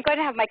said, I'm going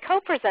to have my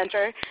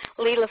co-presenter,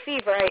 Lee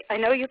LeFever. I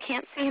know you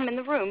can't see him in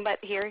the room, but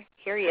here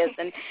he is.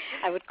 And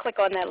I would click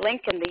on that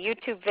link, and the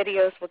YouTube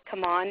videos would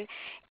come on,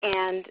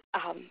 and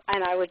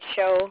I would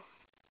show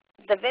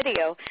the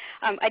video.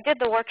 I did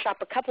the workshop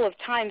a couple of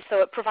times,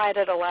 so it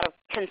provided a lot of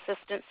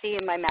consistency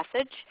in my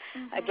message.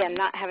 Again,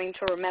 not having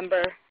to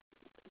remember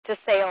to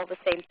say all the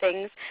same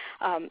things.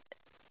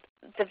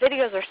 The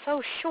videos are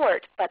so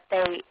short, but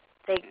they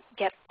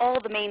get all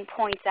the main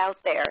points out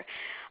there.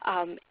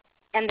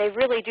 And they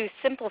really do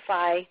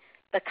simplify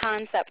the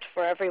concept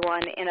for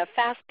everyone in a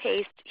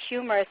fast-paced,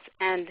 humorous,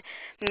 and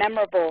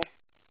memorable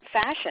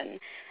fashion.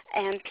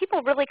 And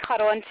people really caught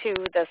on to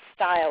the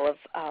style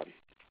of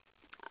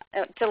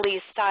to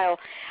Lee's style.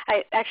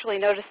 I actually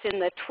noticed in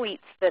the tweets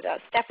that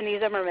Stephanie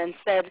Zimmerman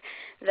said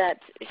that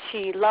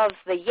she loves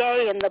the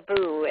yay and the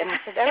boo, and I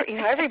said,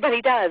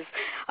 everybody does.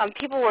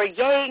 People were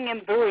yaying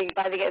and booing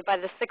by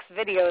the sixth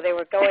video. They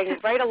were going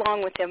right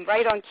along with him,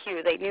 right on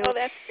cue. They knew. Oh,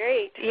 that's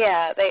great.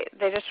 Yeah,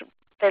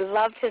 they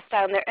loved his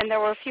style, and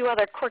there were a few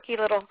other quirky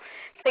little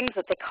things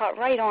that they caught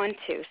right on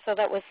to. So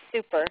that was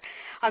super.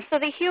 So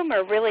the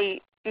humor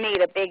really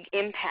made a big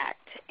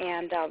impact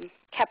and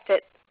kept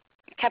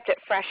it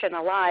fresh and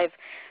alive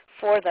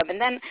for them.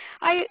 And then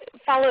I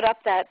followed up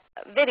that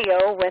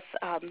video with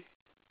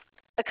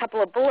a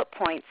couple of bullet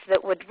points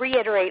that would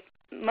reiterate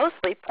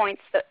mostly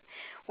points that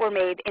were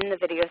made in the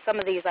video. Some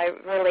of these I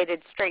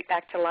related straight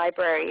back to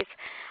libraries.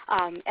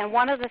 And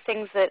one of the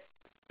things that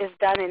is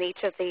done in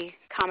each of the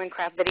Common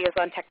Craft videos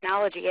on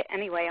technology,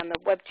 anyway, on the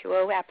Web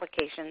 2.0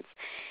 applications,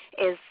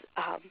 is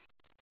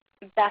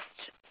best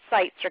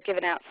sites are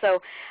given out.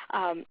 So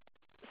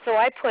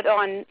I put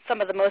on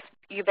some of the most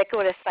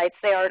ubiquitous sites.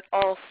 They aren't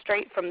all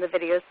straight from the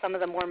videos. Some of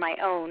them were my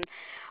own.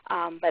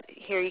 But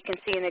here you can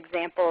see an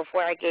example of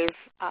where I gave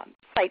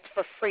sites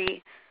for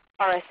free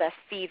RSS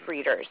feed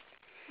readers.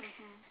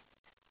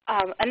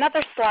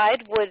 Another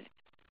slide would,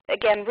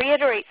 again,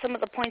 reiterate some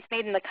of the points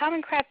made in the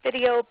Common Craft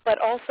video,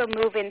 but also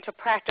move into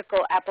practical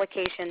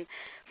application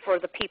for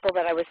the people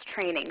that I was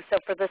training. So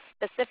for the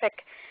specific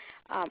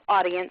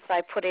audience,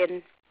 I put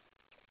in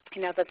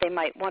that they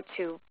might want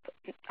to,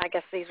 I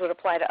guess these would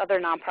apply to other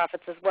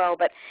nonprofits as well,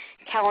 but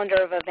calendar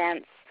of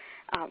events,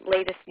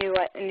 latest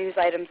news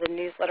items and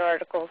newsletter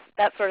articles,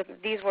 that sort of,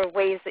 these were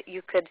ways that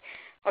you could,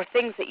 or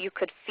things that you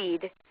could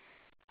feed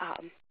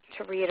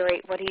to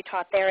reiterate what he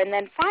taught there. And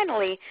then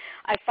finally,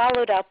 I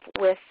followed up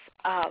with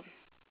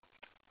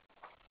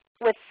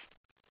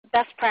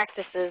best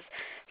practices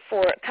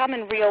for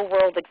common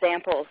real-world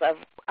examples of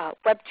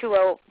Web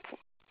 2.0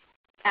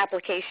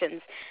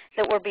 applications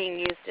that were being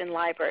used in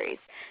libraries.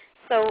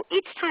 So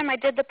each time I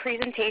did the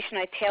presentation,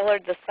 I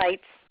tailored the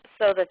sites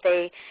so that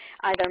they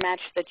either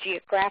matched the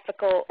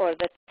geographical or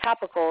the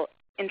topical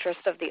interest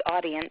of the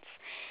audience.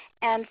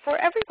 And for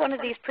every one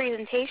of these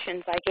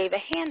presentations, I gave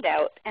a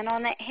handout. And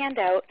on that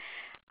handout,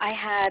 I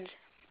had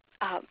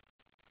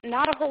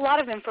not a whole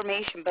lot of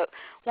information, but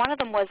one of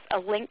them was a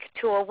link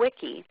to a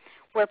wiki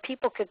where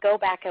people could go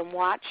back and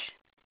watch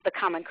the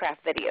Common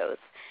Craft videos.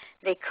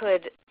 They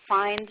could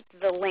find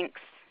the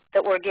links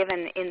that were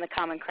given in the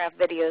Common Craft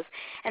videos,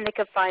 and they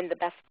could find the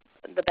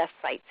best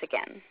sites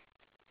again.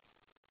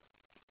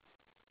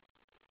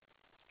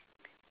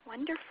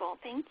 Wonderful.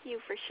 Thank you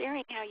for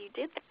sharing how you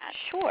did that.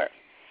 Sure.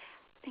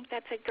 I think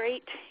that's a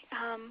great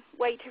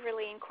way to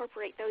really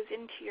incorporate those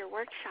into your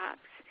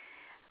workshops.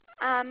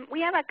 We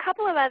have a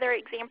couple of other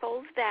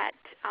examples that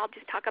I'll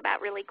just talk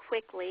about really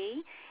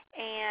quickly.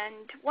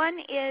 And one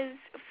is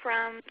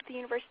from the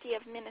University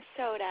of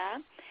Minnesota,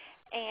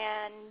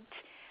 and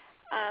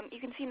you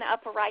can see in the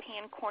upper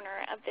right-hand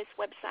corner of this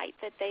website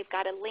that they've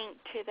got a link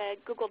to the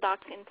Google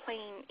Docs in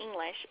plain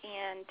English.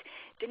 And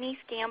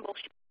Denise Gamble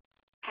showed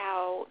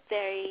how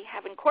they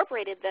have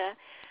incorporated the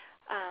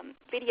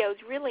videos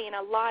really in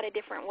a lot of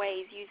different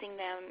ways, using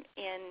them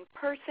in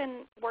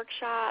person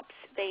workshops.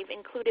 They've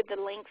included the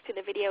links to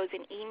the videos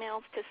in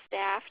emails to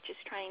staff, just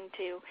trying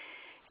to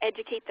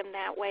educate them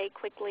that way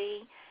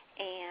quickly.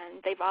 And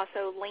they've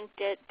also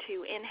linked it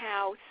to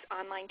in-house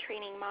online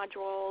training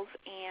modules,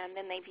 and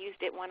then they've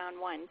used it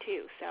one-on-one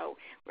too. So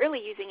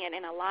really using it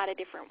in a lot of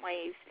different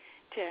ways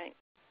to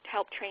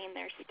help train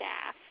their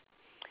staff.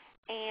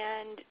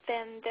 And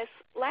then this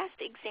last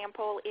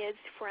example is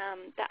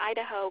from the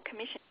Idaho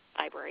Commission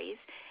Libraries,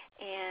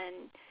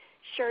 and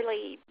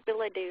Shirley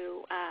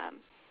Bilodeau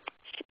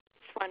shared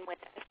this one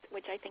with us,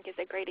 which I think is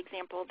a great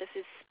example. This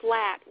is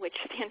SPLAT, which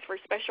stands for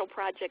Special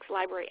Projects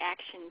Library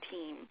Action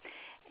Team.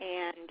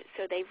 And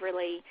so they've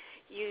really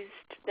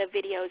used the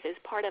videos as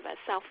part of a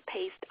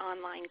self-paced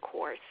online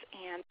course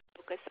and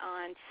focus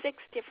on 6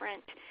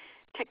 different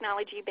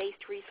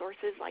technology-based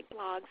resources like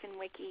blogs and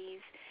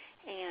wikis.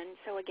 And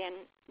so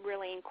again,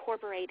 really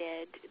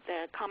incorporated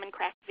the Common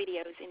Craft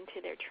videos into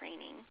their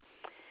training.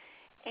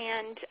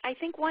 And I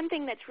think one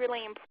thing that's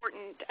really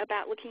important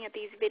about looking at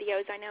these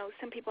videos, I know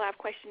some people have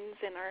questions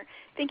and are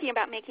thinking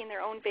about making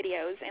their own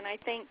videos, and I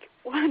think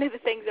one of the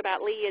things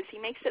about Lee is he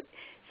makes it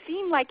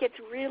seem like it's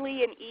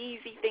really an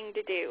easy thing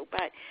to do,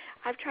 but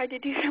I've tried to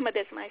do some of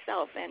this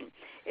myself, and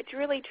it's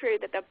really true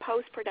that the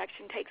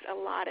post-production takes a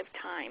lot of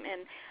time.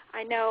 And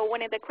I know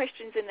one of the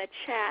questions in the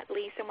chat,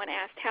 Lee, someone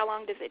asked, how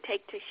long does it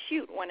take to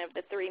shoot one of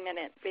the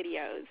 3-minute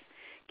videos?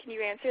 Can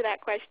you answer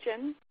that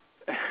question?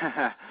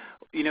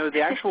 You know,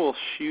 the actual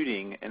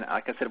shooting, and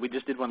like I said, we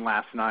just did one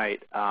last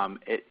night.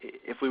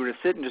 If we were to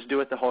sit and just do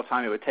it the whole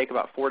time, it would take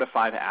about 4 to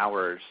 5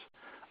 hours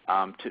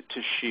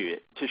to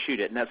shoot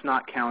it, and that's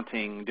not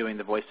counting doing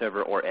the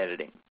voiceover or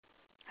editing.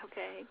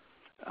 Okay.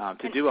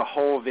 To do a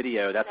whole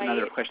video, that's right.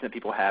 another question that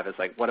people have is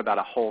like, what about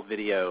a whole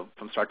video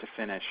from start to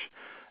finish?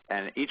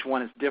 And each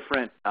one is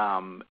different,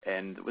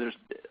 and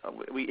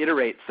we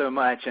iterate so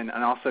much, and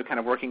also kind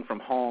of working from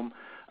home.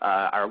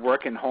 Our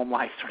work and home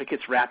life sort of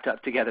gets wrapped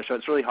up together, so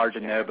it's really hard to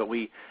know, but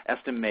we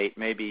estimate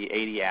maybe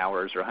 80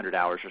 hours or 100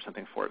 hours or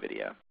something for a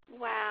video.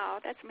 Wow,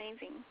 that's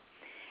amazing.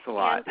 It's a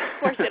lot. And of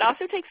course, it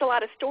also takes a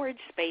lot of storage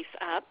space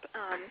up.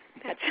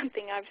 That's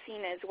something I've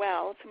seen as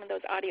well. Some of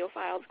those audio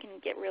files can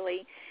get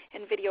really,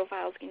 and video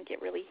files can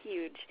get really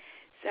huge.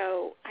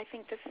 So I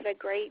think this is a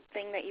great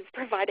thing that you've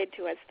provided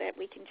to us, that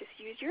we can just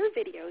use your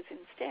videos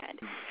instead.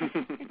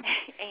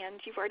 And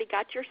you've already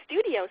got your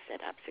studio set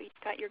up, so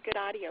you've got your good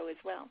audio as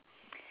well.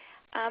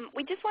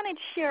 We just wanted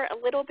to share a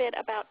little bit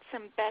about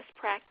some best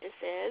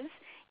practices,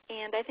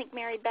 and I think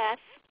Mary Beth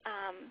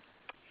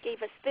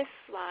gave us this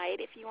slide.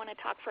 If you want to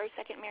talk for a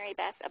second, Mary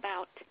Beth,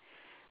 about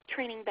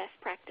training best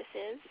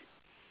practices.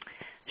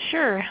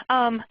 Sure.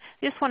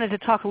 Just wanted to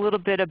talk a little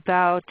bit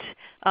about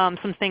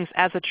some things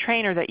as a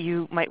trainer that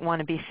you might want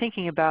to be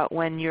thinking about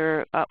when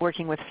you're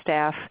working with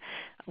staff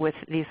with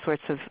these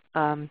sorts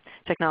of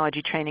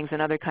technology trainings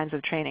and other kinds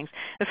of trainings.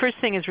 The first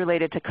thing is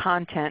related to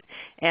content,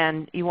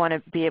 and you want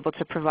to be able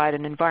to provide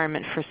an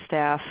environment for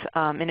staff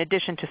in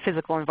addition to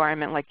physical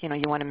environment, like you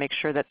want to make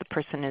sure that the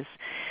person is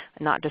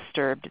not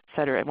disturbed, et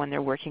cetera, when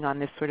they're working on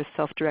this sort of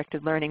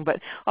self-directed learning. But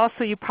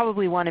also you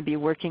probably want to be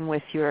working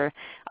with your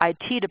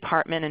IT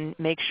department and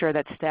make sure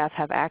that staff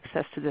have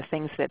access to the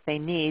things that they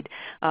need.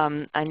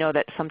 I know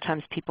that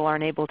sometimes people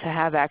aren't able to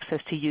have access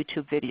to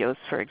YouTube videos,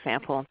 for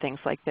example, and things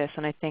like this,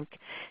 and I think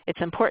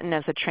it's important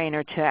as a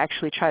trainer to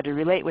actually try to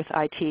relate with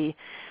IT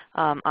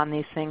on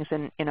these things,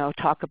 and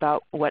talk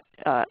about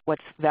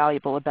what's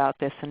valuable about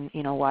this, and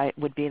why it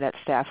would be that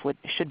staff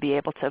should be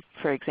able to,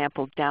 for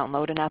example,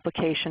 download an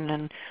application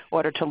in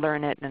order to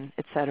learn it, and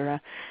et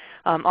cetera.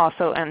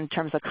 Also, in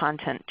terms of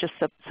content, just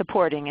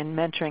supporting and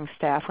mentoring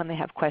staff when they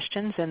have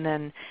questions, and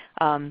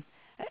then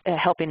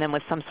helping them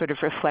with some sort of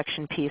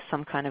reflection piece,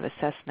 some kind of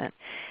assessment.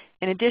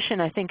 In addition,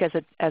 I think as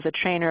a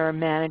trainer or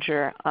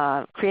manager,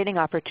 creating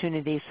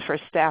opportunities for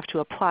staff to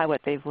apply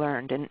what they've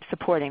learned and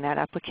supporting that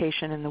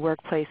application in the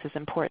workplace is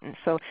important.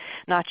 So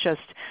not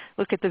just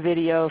look at the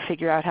video,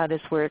 figure out how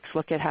this works,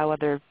 look at how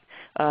other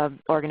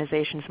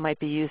organizations might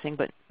be using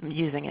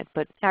it,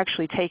 but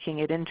actually taking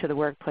it into the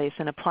workplace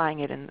and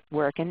applying it in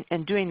work,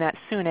 and doing that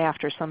soon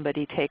after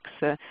somebody takes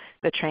the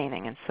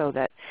training, and so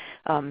that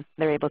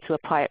they're able to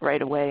apply it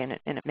right away,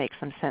 and it makes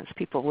some sense.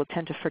 People will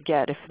tend to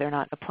forget if they're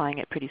not applying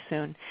it pretty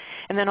soon.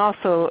 And then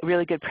also a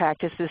really good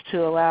practice is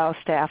to allow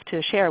staff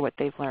to share what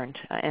they've learned,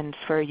 and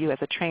for you as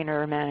a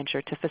trainer or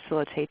manager to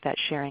facilitate that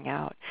sharing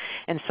out.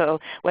 And so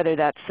whether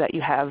that's that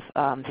you have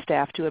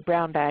staff do a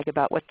brown bag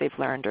about what they've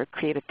learned, or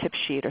create a tip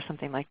sheet or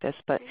something like this,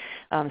 but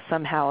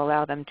somehow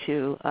allow them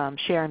to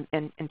share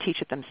and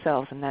teach it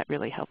themselves, and that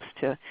really helps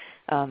to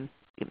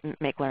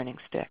make learning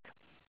stick.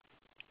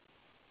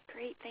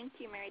 Great, thank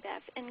you, Mary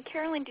Beth. And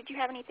Carolyn, did you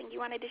have anything you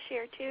wanted to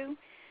share too?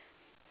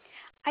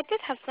 I did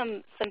have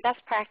some best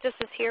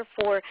practices here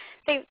for,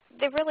 they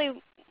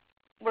really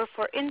were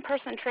for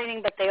in-person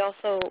training, but they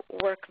also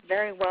work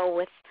very well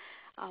with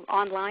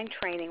online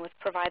training, with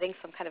providing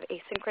some kind of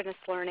asynchronous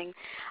learning.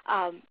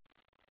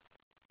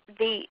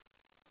 The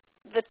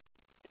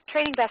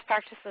training best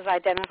practices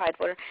identified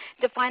were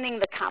defining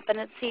the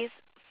competencies.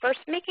 First,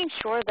 making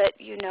sure that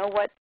you know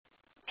what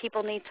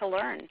people need to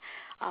learn,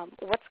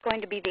 what's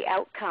going to be the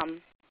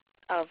outcome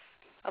of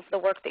the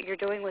work that you're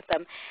doing with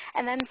them.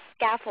 And then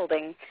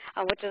scaffolding,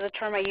 which is a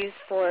term I use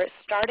for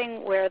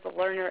starting where the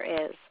learner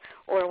is,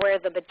 or where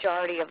the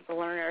majority of the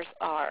learners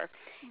are.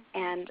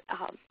 And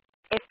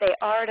if they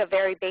are at a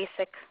very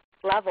basic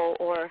level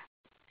or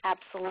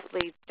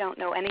absolutely don't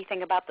know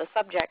anything about the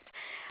subject,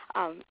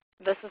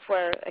 this is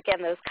where,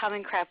 again, those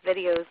Common Craft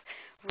videos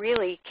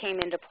really came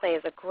into play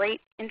as a great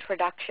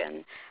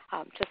introduction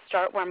to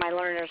start where my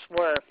learners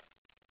were.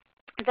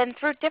 Then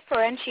through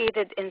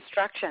differentiated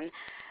instruction,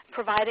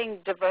 providing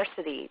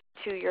diversity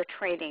to your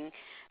training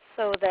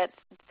so that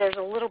there's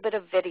a little bit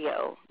of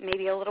video,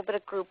 maybe a little bit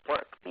of group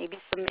work, maybe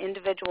some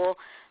individual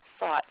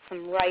thought,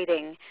 some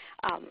writing,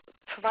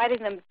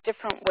 providing them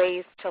different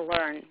ways to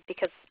learn,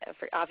 because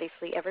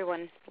obviously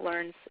everyone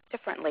learns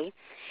differently.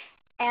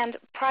 And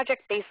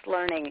project-based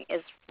learning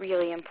is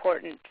really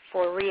important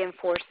for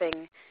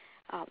reinforcing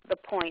the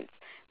points.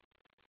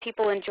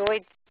 people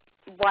enjoyed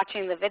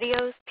watching the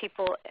videos.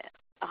 People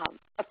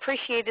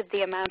appreciated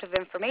the amount of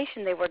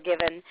information they were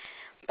given,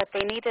 but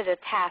they needed a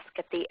task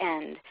at the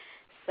end.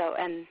 So,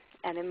 and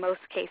in most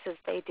cases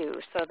they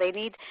do. So they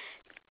need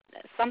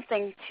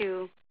something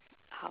to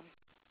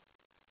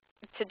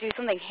do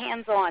something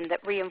hands-on that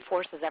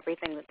reinforces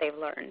everything that they've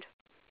learned.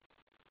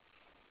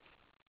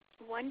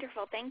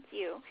 Wonderful, thank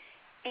you.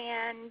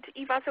 And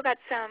you've also got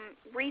some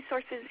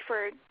resources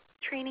for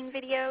training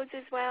videos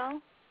as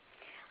well?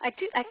 I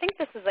do. I think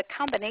this is a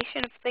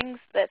combination of things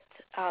that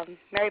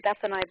Mary Beth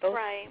and I both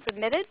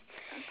submitted.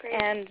 Great.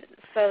 And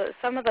so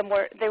some of them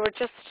were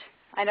just,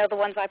 I know the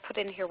ones I put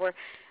in here were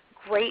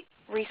great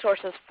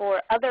resources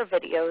for other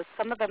videos,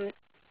 some of them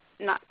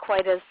not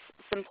quite as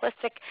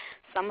simplistic,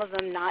 some of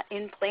them not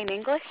in plain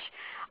English.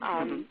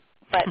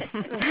 But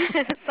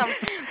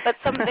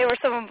they were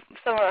some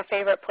of our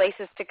favorite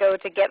places to go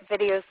to get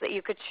videos that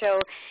you could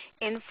show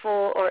in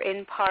full or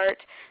in part.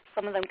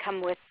 Some of them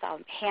come with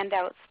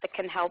handouts that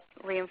can help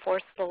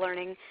reinforce the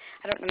learning.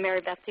 I don't know, Mary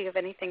Beth, do you have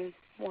anything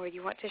more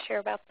you want to share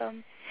about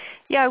them?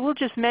 Yeah, I will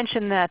just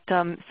mention that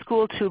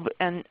SchoolTube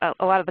and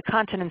a lot of the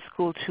content in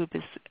SchoolTube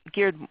is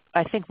geared,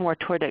 I think, more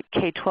toward a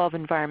K-12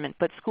 environment.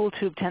 But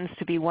SchoolTube tends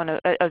to be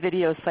a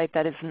video site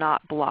that is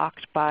not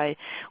blocked by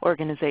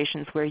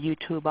organizations where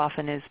YouTube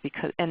often is,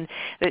 and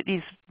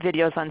these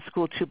videos on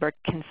SchoolTube are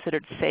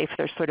considered safe.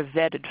 They're sort of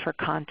vetted for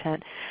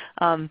content.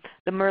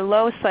 The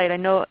Merlot site, I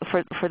know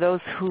for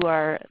those who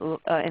are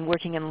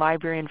working in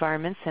library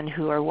environments and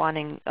who are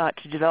wanting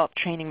to develop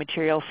training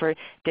material for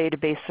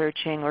database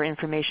searching or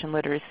information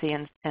literacy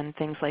and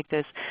things like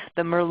this,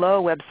 the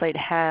Merlot website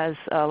has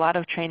a lot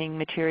of training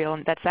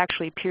material that's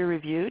actually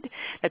peer-reviewed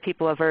that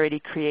people have already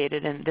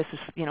created, and this is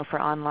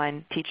for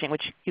online teaching,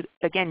 which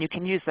again you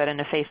can use that in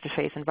a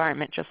face-to-face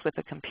environment just with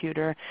a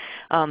computer,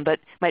 but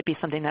might be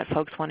something that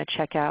folks want to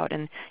check out.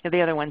 And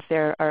the other ones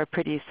there are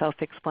pretty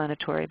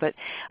self-explanatory. But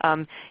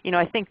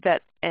I think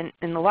that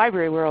in the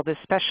library world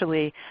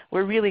especially,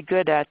 we're really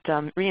good at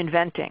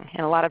reinventing,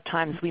 and a lot of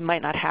times we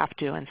might not have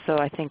to. And so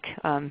I think,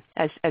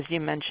 as you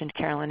mentioned,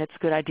 Carolyn, it's a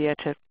good idea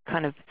to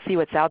kind of see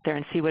what's out there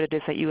and see what it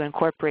is that you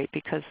incorporate,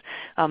 because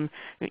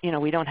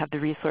we don't have the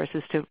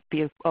resources to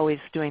be always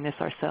doing this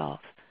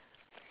ourselves.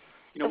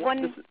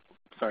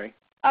 Sorry.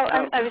 Oh,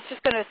 I was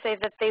just going to say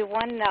that the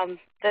one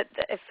that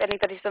if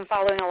anybody's been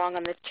following along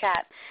on the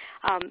chat,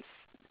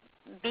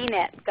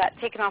 BNet got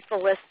taken off the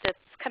list. It's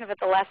kind of at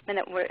the last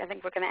minute. I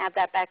think we're going to add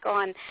that back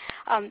on.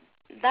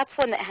 That's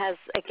one that has,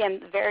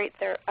 again,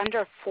 they're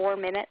under 4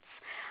 minutes.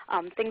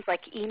 Things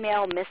like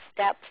email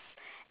missteps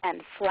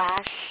and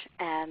Flash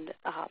and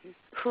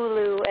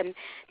Hulu and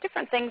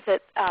different things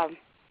that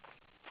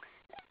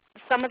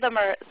some of them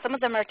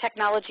are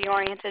technology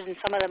oriented and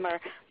some of them are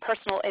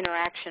personal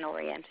interaction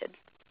oriented.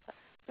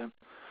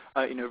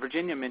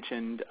 Virginia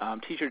mentioned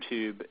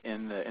TeacherTube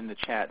in the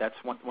chat. That's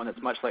one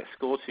that's much like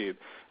SchoolTube,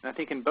 and I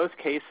think in both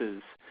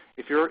cases,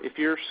 if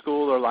your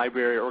school or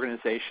library or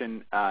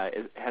organization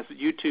has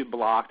YouTube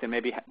blocked and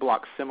maybe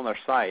blocks similar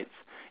sites,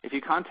 if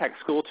you contact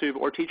SchoolTube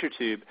or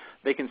TeacherTube,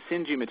 they can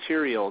send you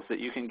materials that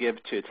you can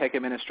give to tech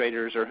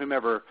administrators or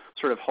whomever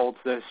sort of holds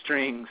those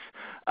strings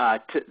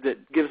that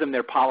gives them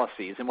their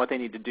policies and what they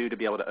need to do to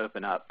be able to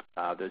open up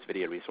those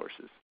video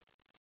resources.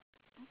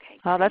 Okay.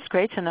 Oh, that's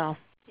great to know.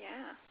 Yeah.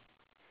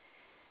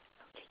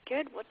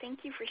 Okay, good. Well,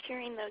 thank you for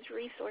sharing those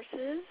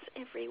resources,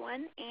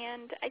 everyone.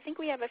 And I think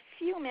we have a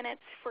few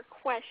minutes for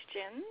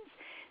questions.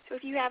 So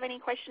if you have any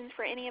questions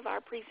for any of our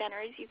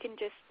presenters, you can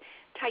just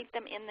type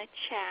them in the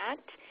chat.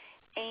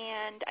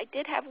 And I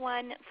did have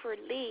one for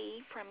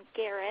Lee from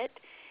Garrett.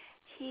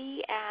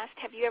 He asked,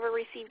 have you ever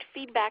received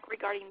feedback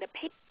regarding the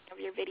pacing of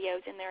your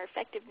videos and their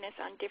effectiveness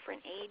on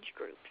different age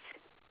groups?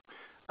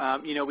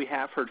 We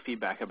have heard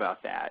feedback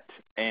about that,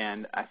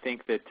 and I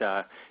think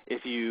that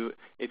if you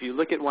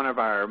look at one of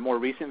our more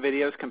recent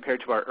videos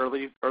compared to our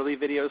early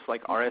videos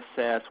like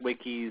RSS,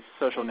 wikis,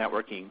 social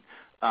networking,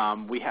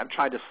 we have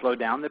tried to slow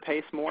down the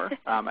pace more.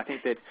 I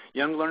think that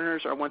young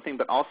learners are one thing,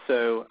 but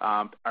also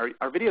our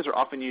videos are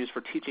often used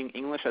for teaching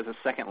English as a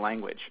second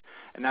language,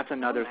 and that's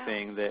another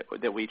thing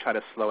that we try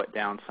to slow it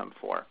down some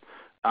for.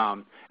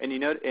 And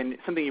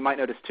something you might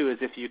notice too is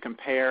if you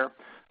compare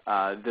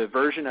the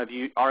version of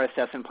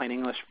RSS in plain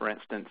English, for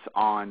instance,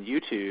 on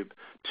YouTube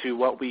to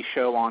what we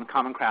show on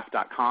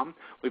commoncraft.com,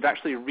 we've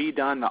actually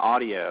redone the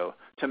audio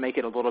to make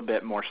it a little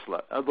bit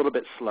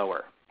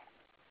slower.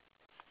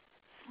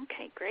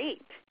 Okay,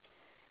 great.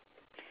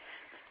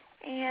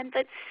 And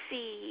let's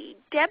see.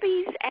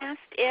 Debbie's asked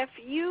if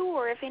you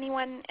or if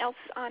anyone else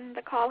on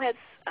the call has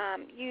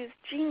used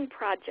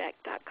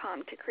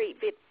GeneProject.com to create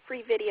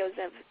free videos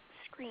of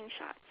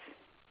screenshots.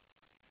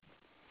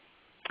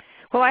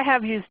 Well, I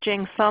have used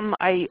Jing some.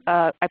 I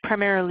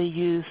primarily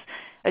use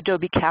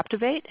Adobe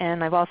Captivate,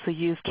 and I've also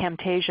used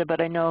Camtasia,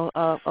 but I know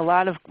a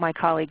lot of my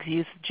colleagues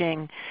use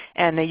Jing,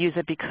 and they use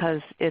it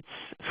because it's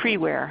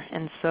freeware.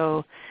 And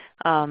so,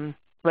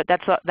 but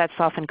that's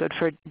often good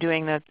for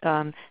doing the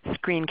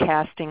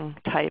screencasting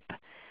type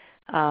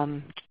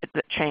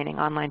training,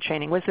 online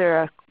training. Was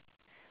there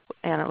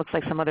and it looks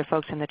like some other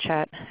folks in the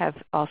chat have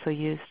also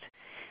used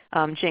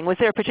Jing. Was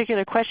there a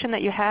particular question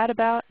that you had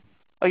about,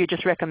 or you're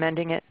just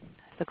recommending it?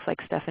 Looks like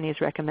Stephanie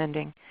is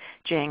recommending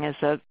Jing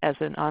as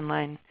an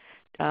online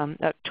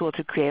a tool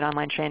to create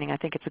online training. I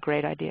think it's a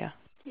great idea.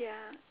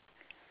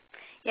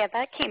 Yeah,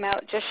 that came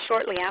out just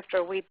shortly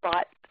after we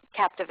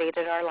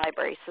captivated our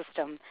library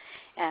system,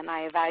 and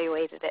I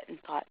evaluated it and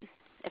thought,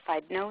 if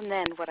I'd known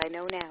then what I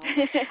know now.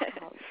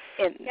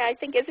 Yeah, I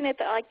think, isn't it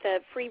like the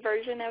free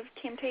version of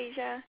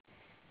Camtasia?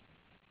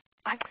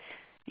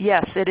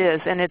 Yes, it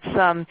is, and it's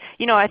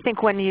I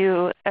think when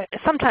you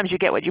sometimes you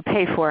get what you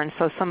pay for, and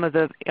so some of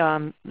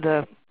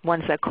the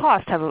ones that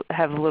cost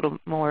have a little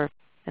more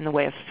in the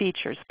way of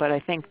features. But I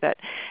think that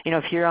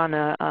if you're on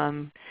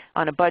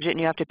a budget and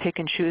you have to pick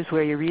and choose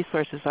where your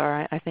resources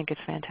are, I think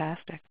it's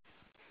fantastic.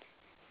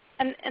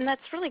 And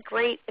that's really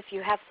great if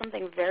you have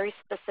something very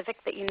specific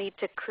that you need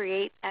to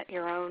create at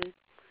your own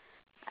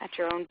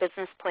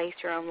business place,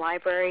 your own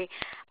library.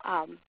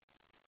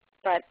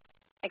 But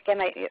again,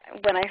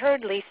 when I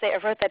heard Lee say, I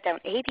wrote that down,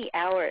 80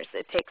 hours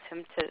it takes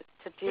him to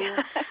do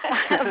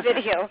a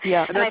video.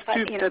 Yeah, and that's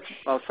I thought,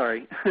 oh,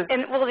 sorry.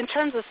 in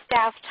terms of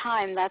staff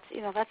time, that's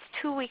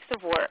 2 weeks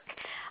of work.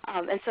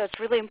 And so it's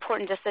really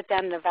important to sit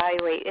down and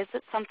evaluate, is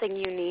it something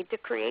you need to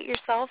create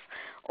yourself,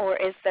 or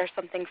is there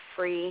something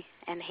free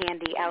and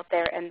handy out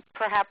there and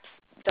perhaps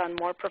done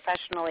more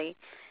professionally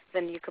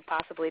than you could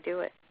possibly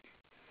do it?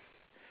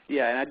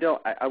 Yeah, and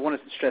I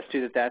want to stress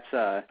too that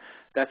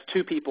that's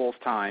two people's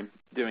time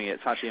doing it.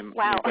 Sachi and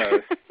wow.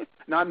 both.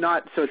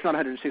 So it's not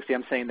 160.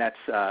 I'm saying that's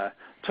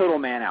total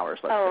man hours,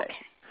 let's say. Okay.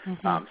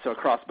 Mm-hmm. So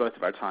across both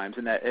of our times,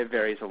 and that it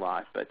varies a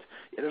lot. But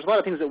there's a lot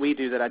of things that we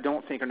do that I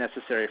don't think are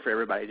necessary for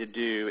everybody to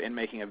do in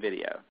making a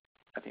video.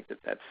 I think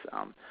that's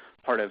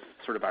part of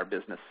sort of our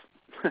business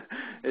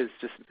is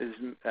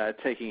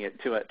taking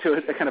it to a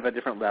kind of a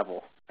different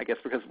level, I guess,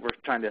 because we're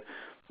trying to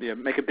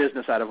make a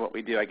business out of what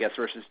we do, I guess,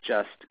 versus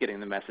just getting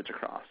the message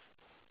across.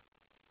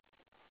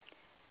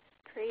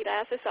 Great. I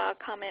also saw a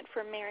comment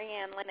from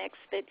Marianne Lennox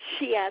that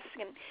she asked,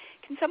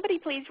 can somebody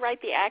please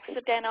write the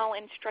accidental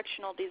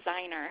instructional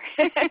designer?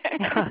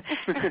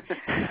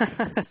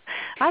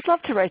 I'd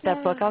love to write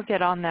that book. I'll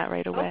get on that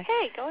right away.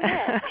 Okay, go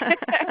ahead.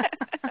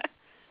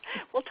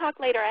 We'll talk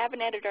later. I have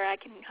an editor. I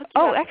can hook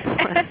you up. Oh,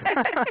 excellent.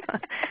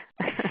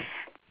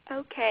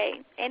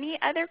 Okay. Any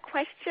other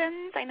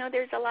questions? I know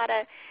there's a lot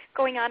of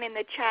going on in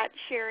the chat,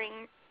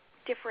 sharing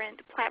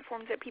different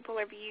platforms that people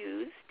have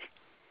used,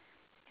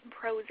 and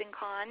pros and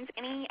cons.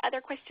 Any other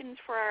questions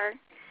for our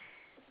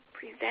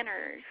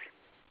presenters?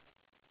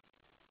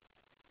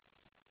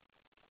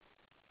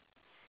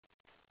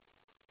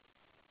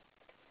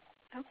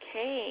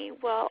 Okay.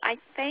 Well, I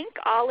thank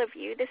all of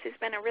you. This has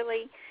been a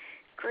really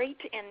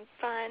great and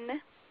fun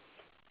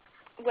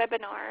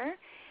webinar.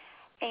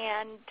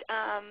 And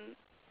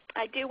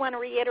I do want to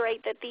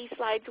reiterate that these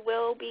slides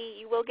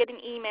you will get an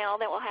email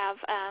that will have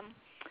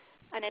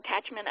an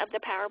attachment of the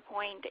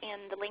PowerPoint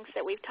and the links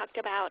that we've talked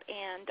about,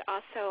 and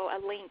also a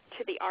link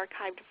to the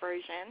archived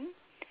version.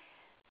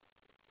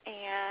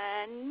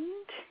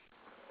 And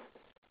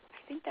I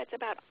think that's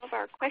about all of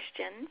our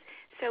questions.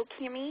 So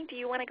Kimmy, do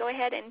you want to go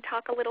ahead and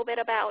talk a little bit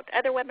about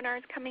other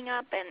webinars coming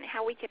up and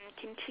how we can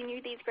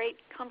continue these great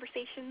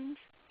conversations?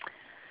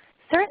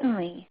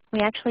 Certainly. We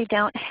actually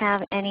don't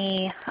have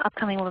any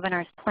upcoming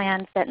webinars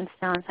planned set in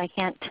stone, so I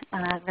can't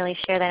really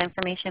share that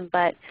information,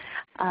 but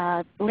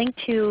link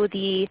to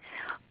the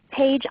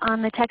page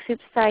on the TechSoup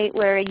site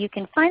where you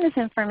can find this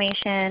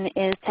information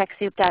is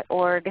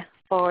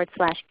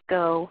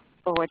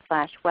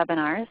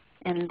TechSoup.org/go/webinars.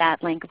 And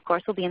that link, of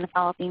course, will be in the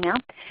follow-up email.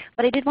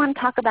 But I did want to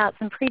talk about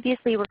some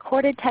previously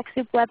recorded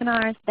TechSoup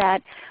webinars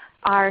that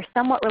are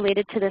somewhat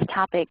related to this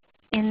topic.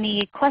 In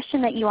the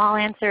question that you all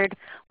answered,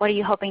 what are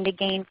you hoping to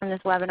gain from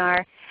this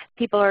webinar,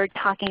 people are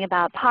talking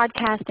about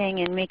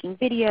podcasting and making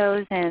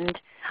videos and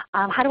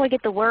how do I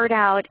get the word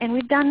out. And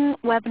we've done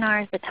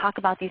webinars that talk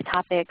about these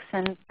topics,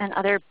 and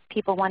other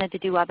people wanted to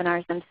do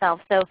webinars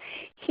themselves. So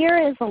here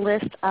is a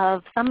list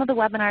of some of the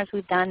webinars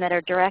we've done that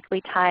are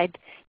directly tied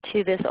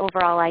to this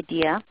overall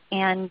idea.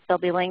 And there'll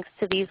be links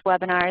to these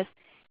webinars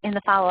in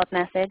the follow-up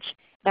message.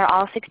 They're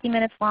all 60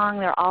 minutes long,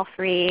 they're all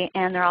free,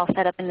 and they're all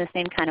set up in the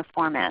same kind of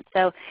format.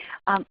 So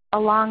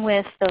along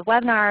with the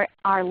webinar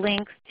are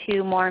links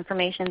to more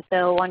information.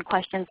 So one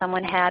question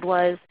someone had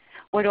was,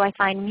 where do I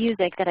find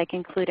music that I can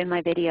include in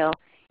my video?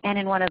 And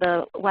in one of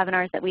the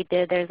webinars that we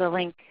did, there's a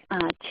link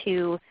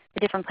to the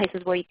different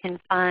places where you can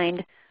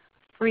find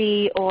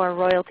free or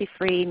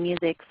royalty-free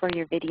music for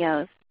your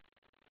videos.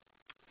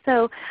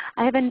 So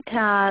I haven't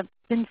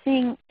been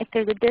seeing if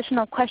there's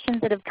additional questions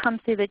that have come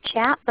through the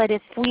chat, but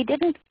if we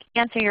didn't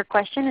answer your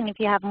question, and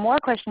if you have more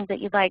questions that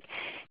you'd like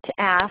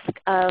to ask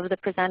of the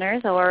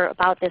presenters or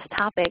about this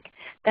topic,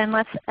 then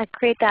let's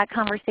create that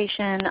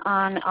conversation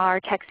on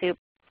our TechSoup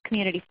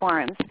community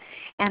forums.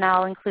 And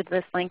I'll include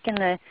this link in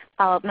the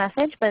follow-up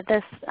message, but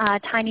this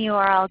tiny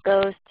URL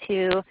goes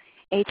to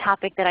a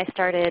topic that I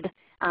started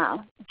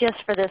just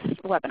for this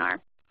webinar.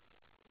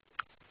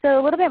 So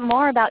a little bit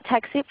more about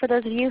TechSoup for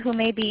those of you who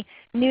may be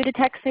new to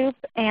TechSoup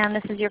and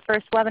this is your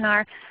first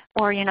webinar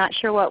or you're not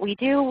sure what we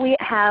do. We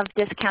have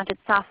discounted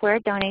software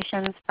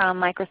donations from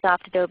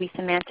Microsoft, Adobe,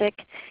 Symantec,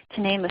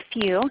 to name a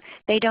few.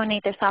 They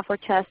donate their software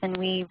to us and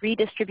we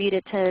redistribute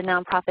it to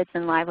nonprofits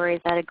and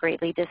libraries at a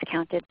greatly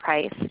discounted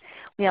price.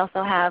 We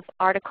also have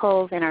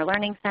articles in our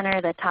Learning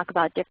Center that talk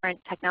about different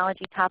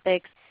technology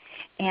topics,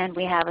 and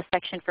we have a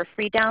section for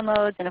free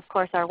downloads, and of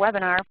course our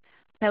webinar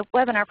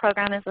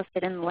program is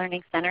listed in the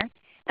Learning Center.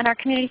 And our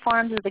community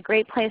forums is a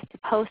great place to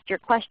post your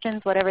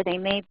questions, whatever they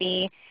may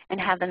be,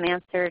 and have them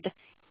answered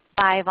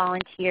by a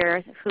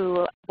volunteer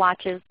who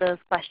watches those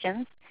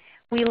questions.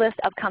 We list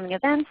upcoming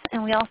events,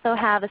 and we also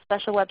have a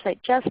special website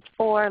just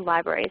for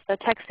libraries. So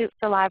TechSoup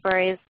for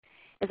Libraries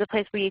is a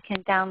place where you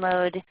can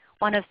download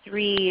one of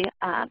 3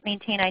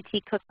 Maintain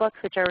IT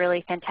cookbooks, which are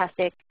really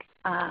fantastic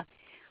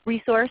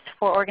resource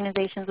for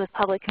organizations with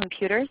public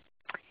computers.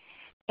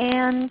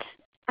 And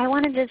I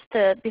wanted just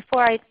to,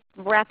 before I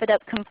wrap it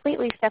up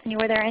completely, Stephanie,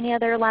 were there any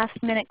other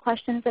last-minute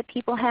questions that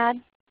people had?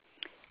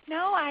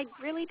 No, I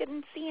really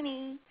didn't see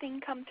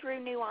anything come through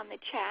new on the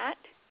chat.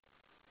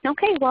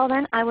 Okay, well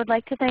then I would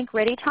like to thank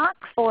ReadyTalk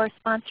for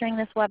sponsoring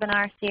this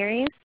webinar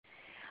series.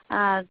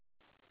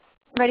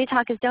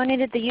 ReadyTalk has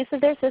donated the use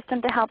of their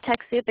system to help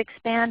TechSoup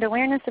expand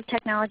awareness of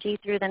technology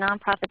through the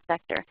nonprofit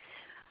sector.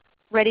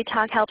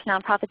 ReadyTalk helps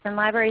nonprofits and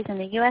libraries in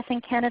the U.S.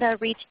 and Canada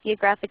reach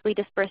geographically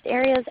dispersed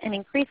areas and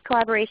increase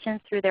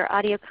collaboration through their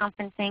audio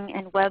conferencing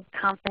and web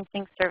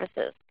conferencing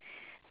services.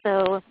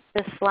 So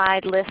this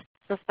slide lists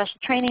the special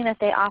training that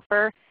they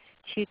offer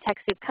to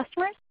TechSoup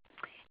customers.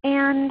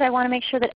 And I want to make sure that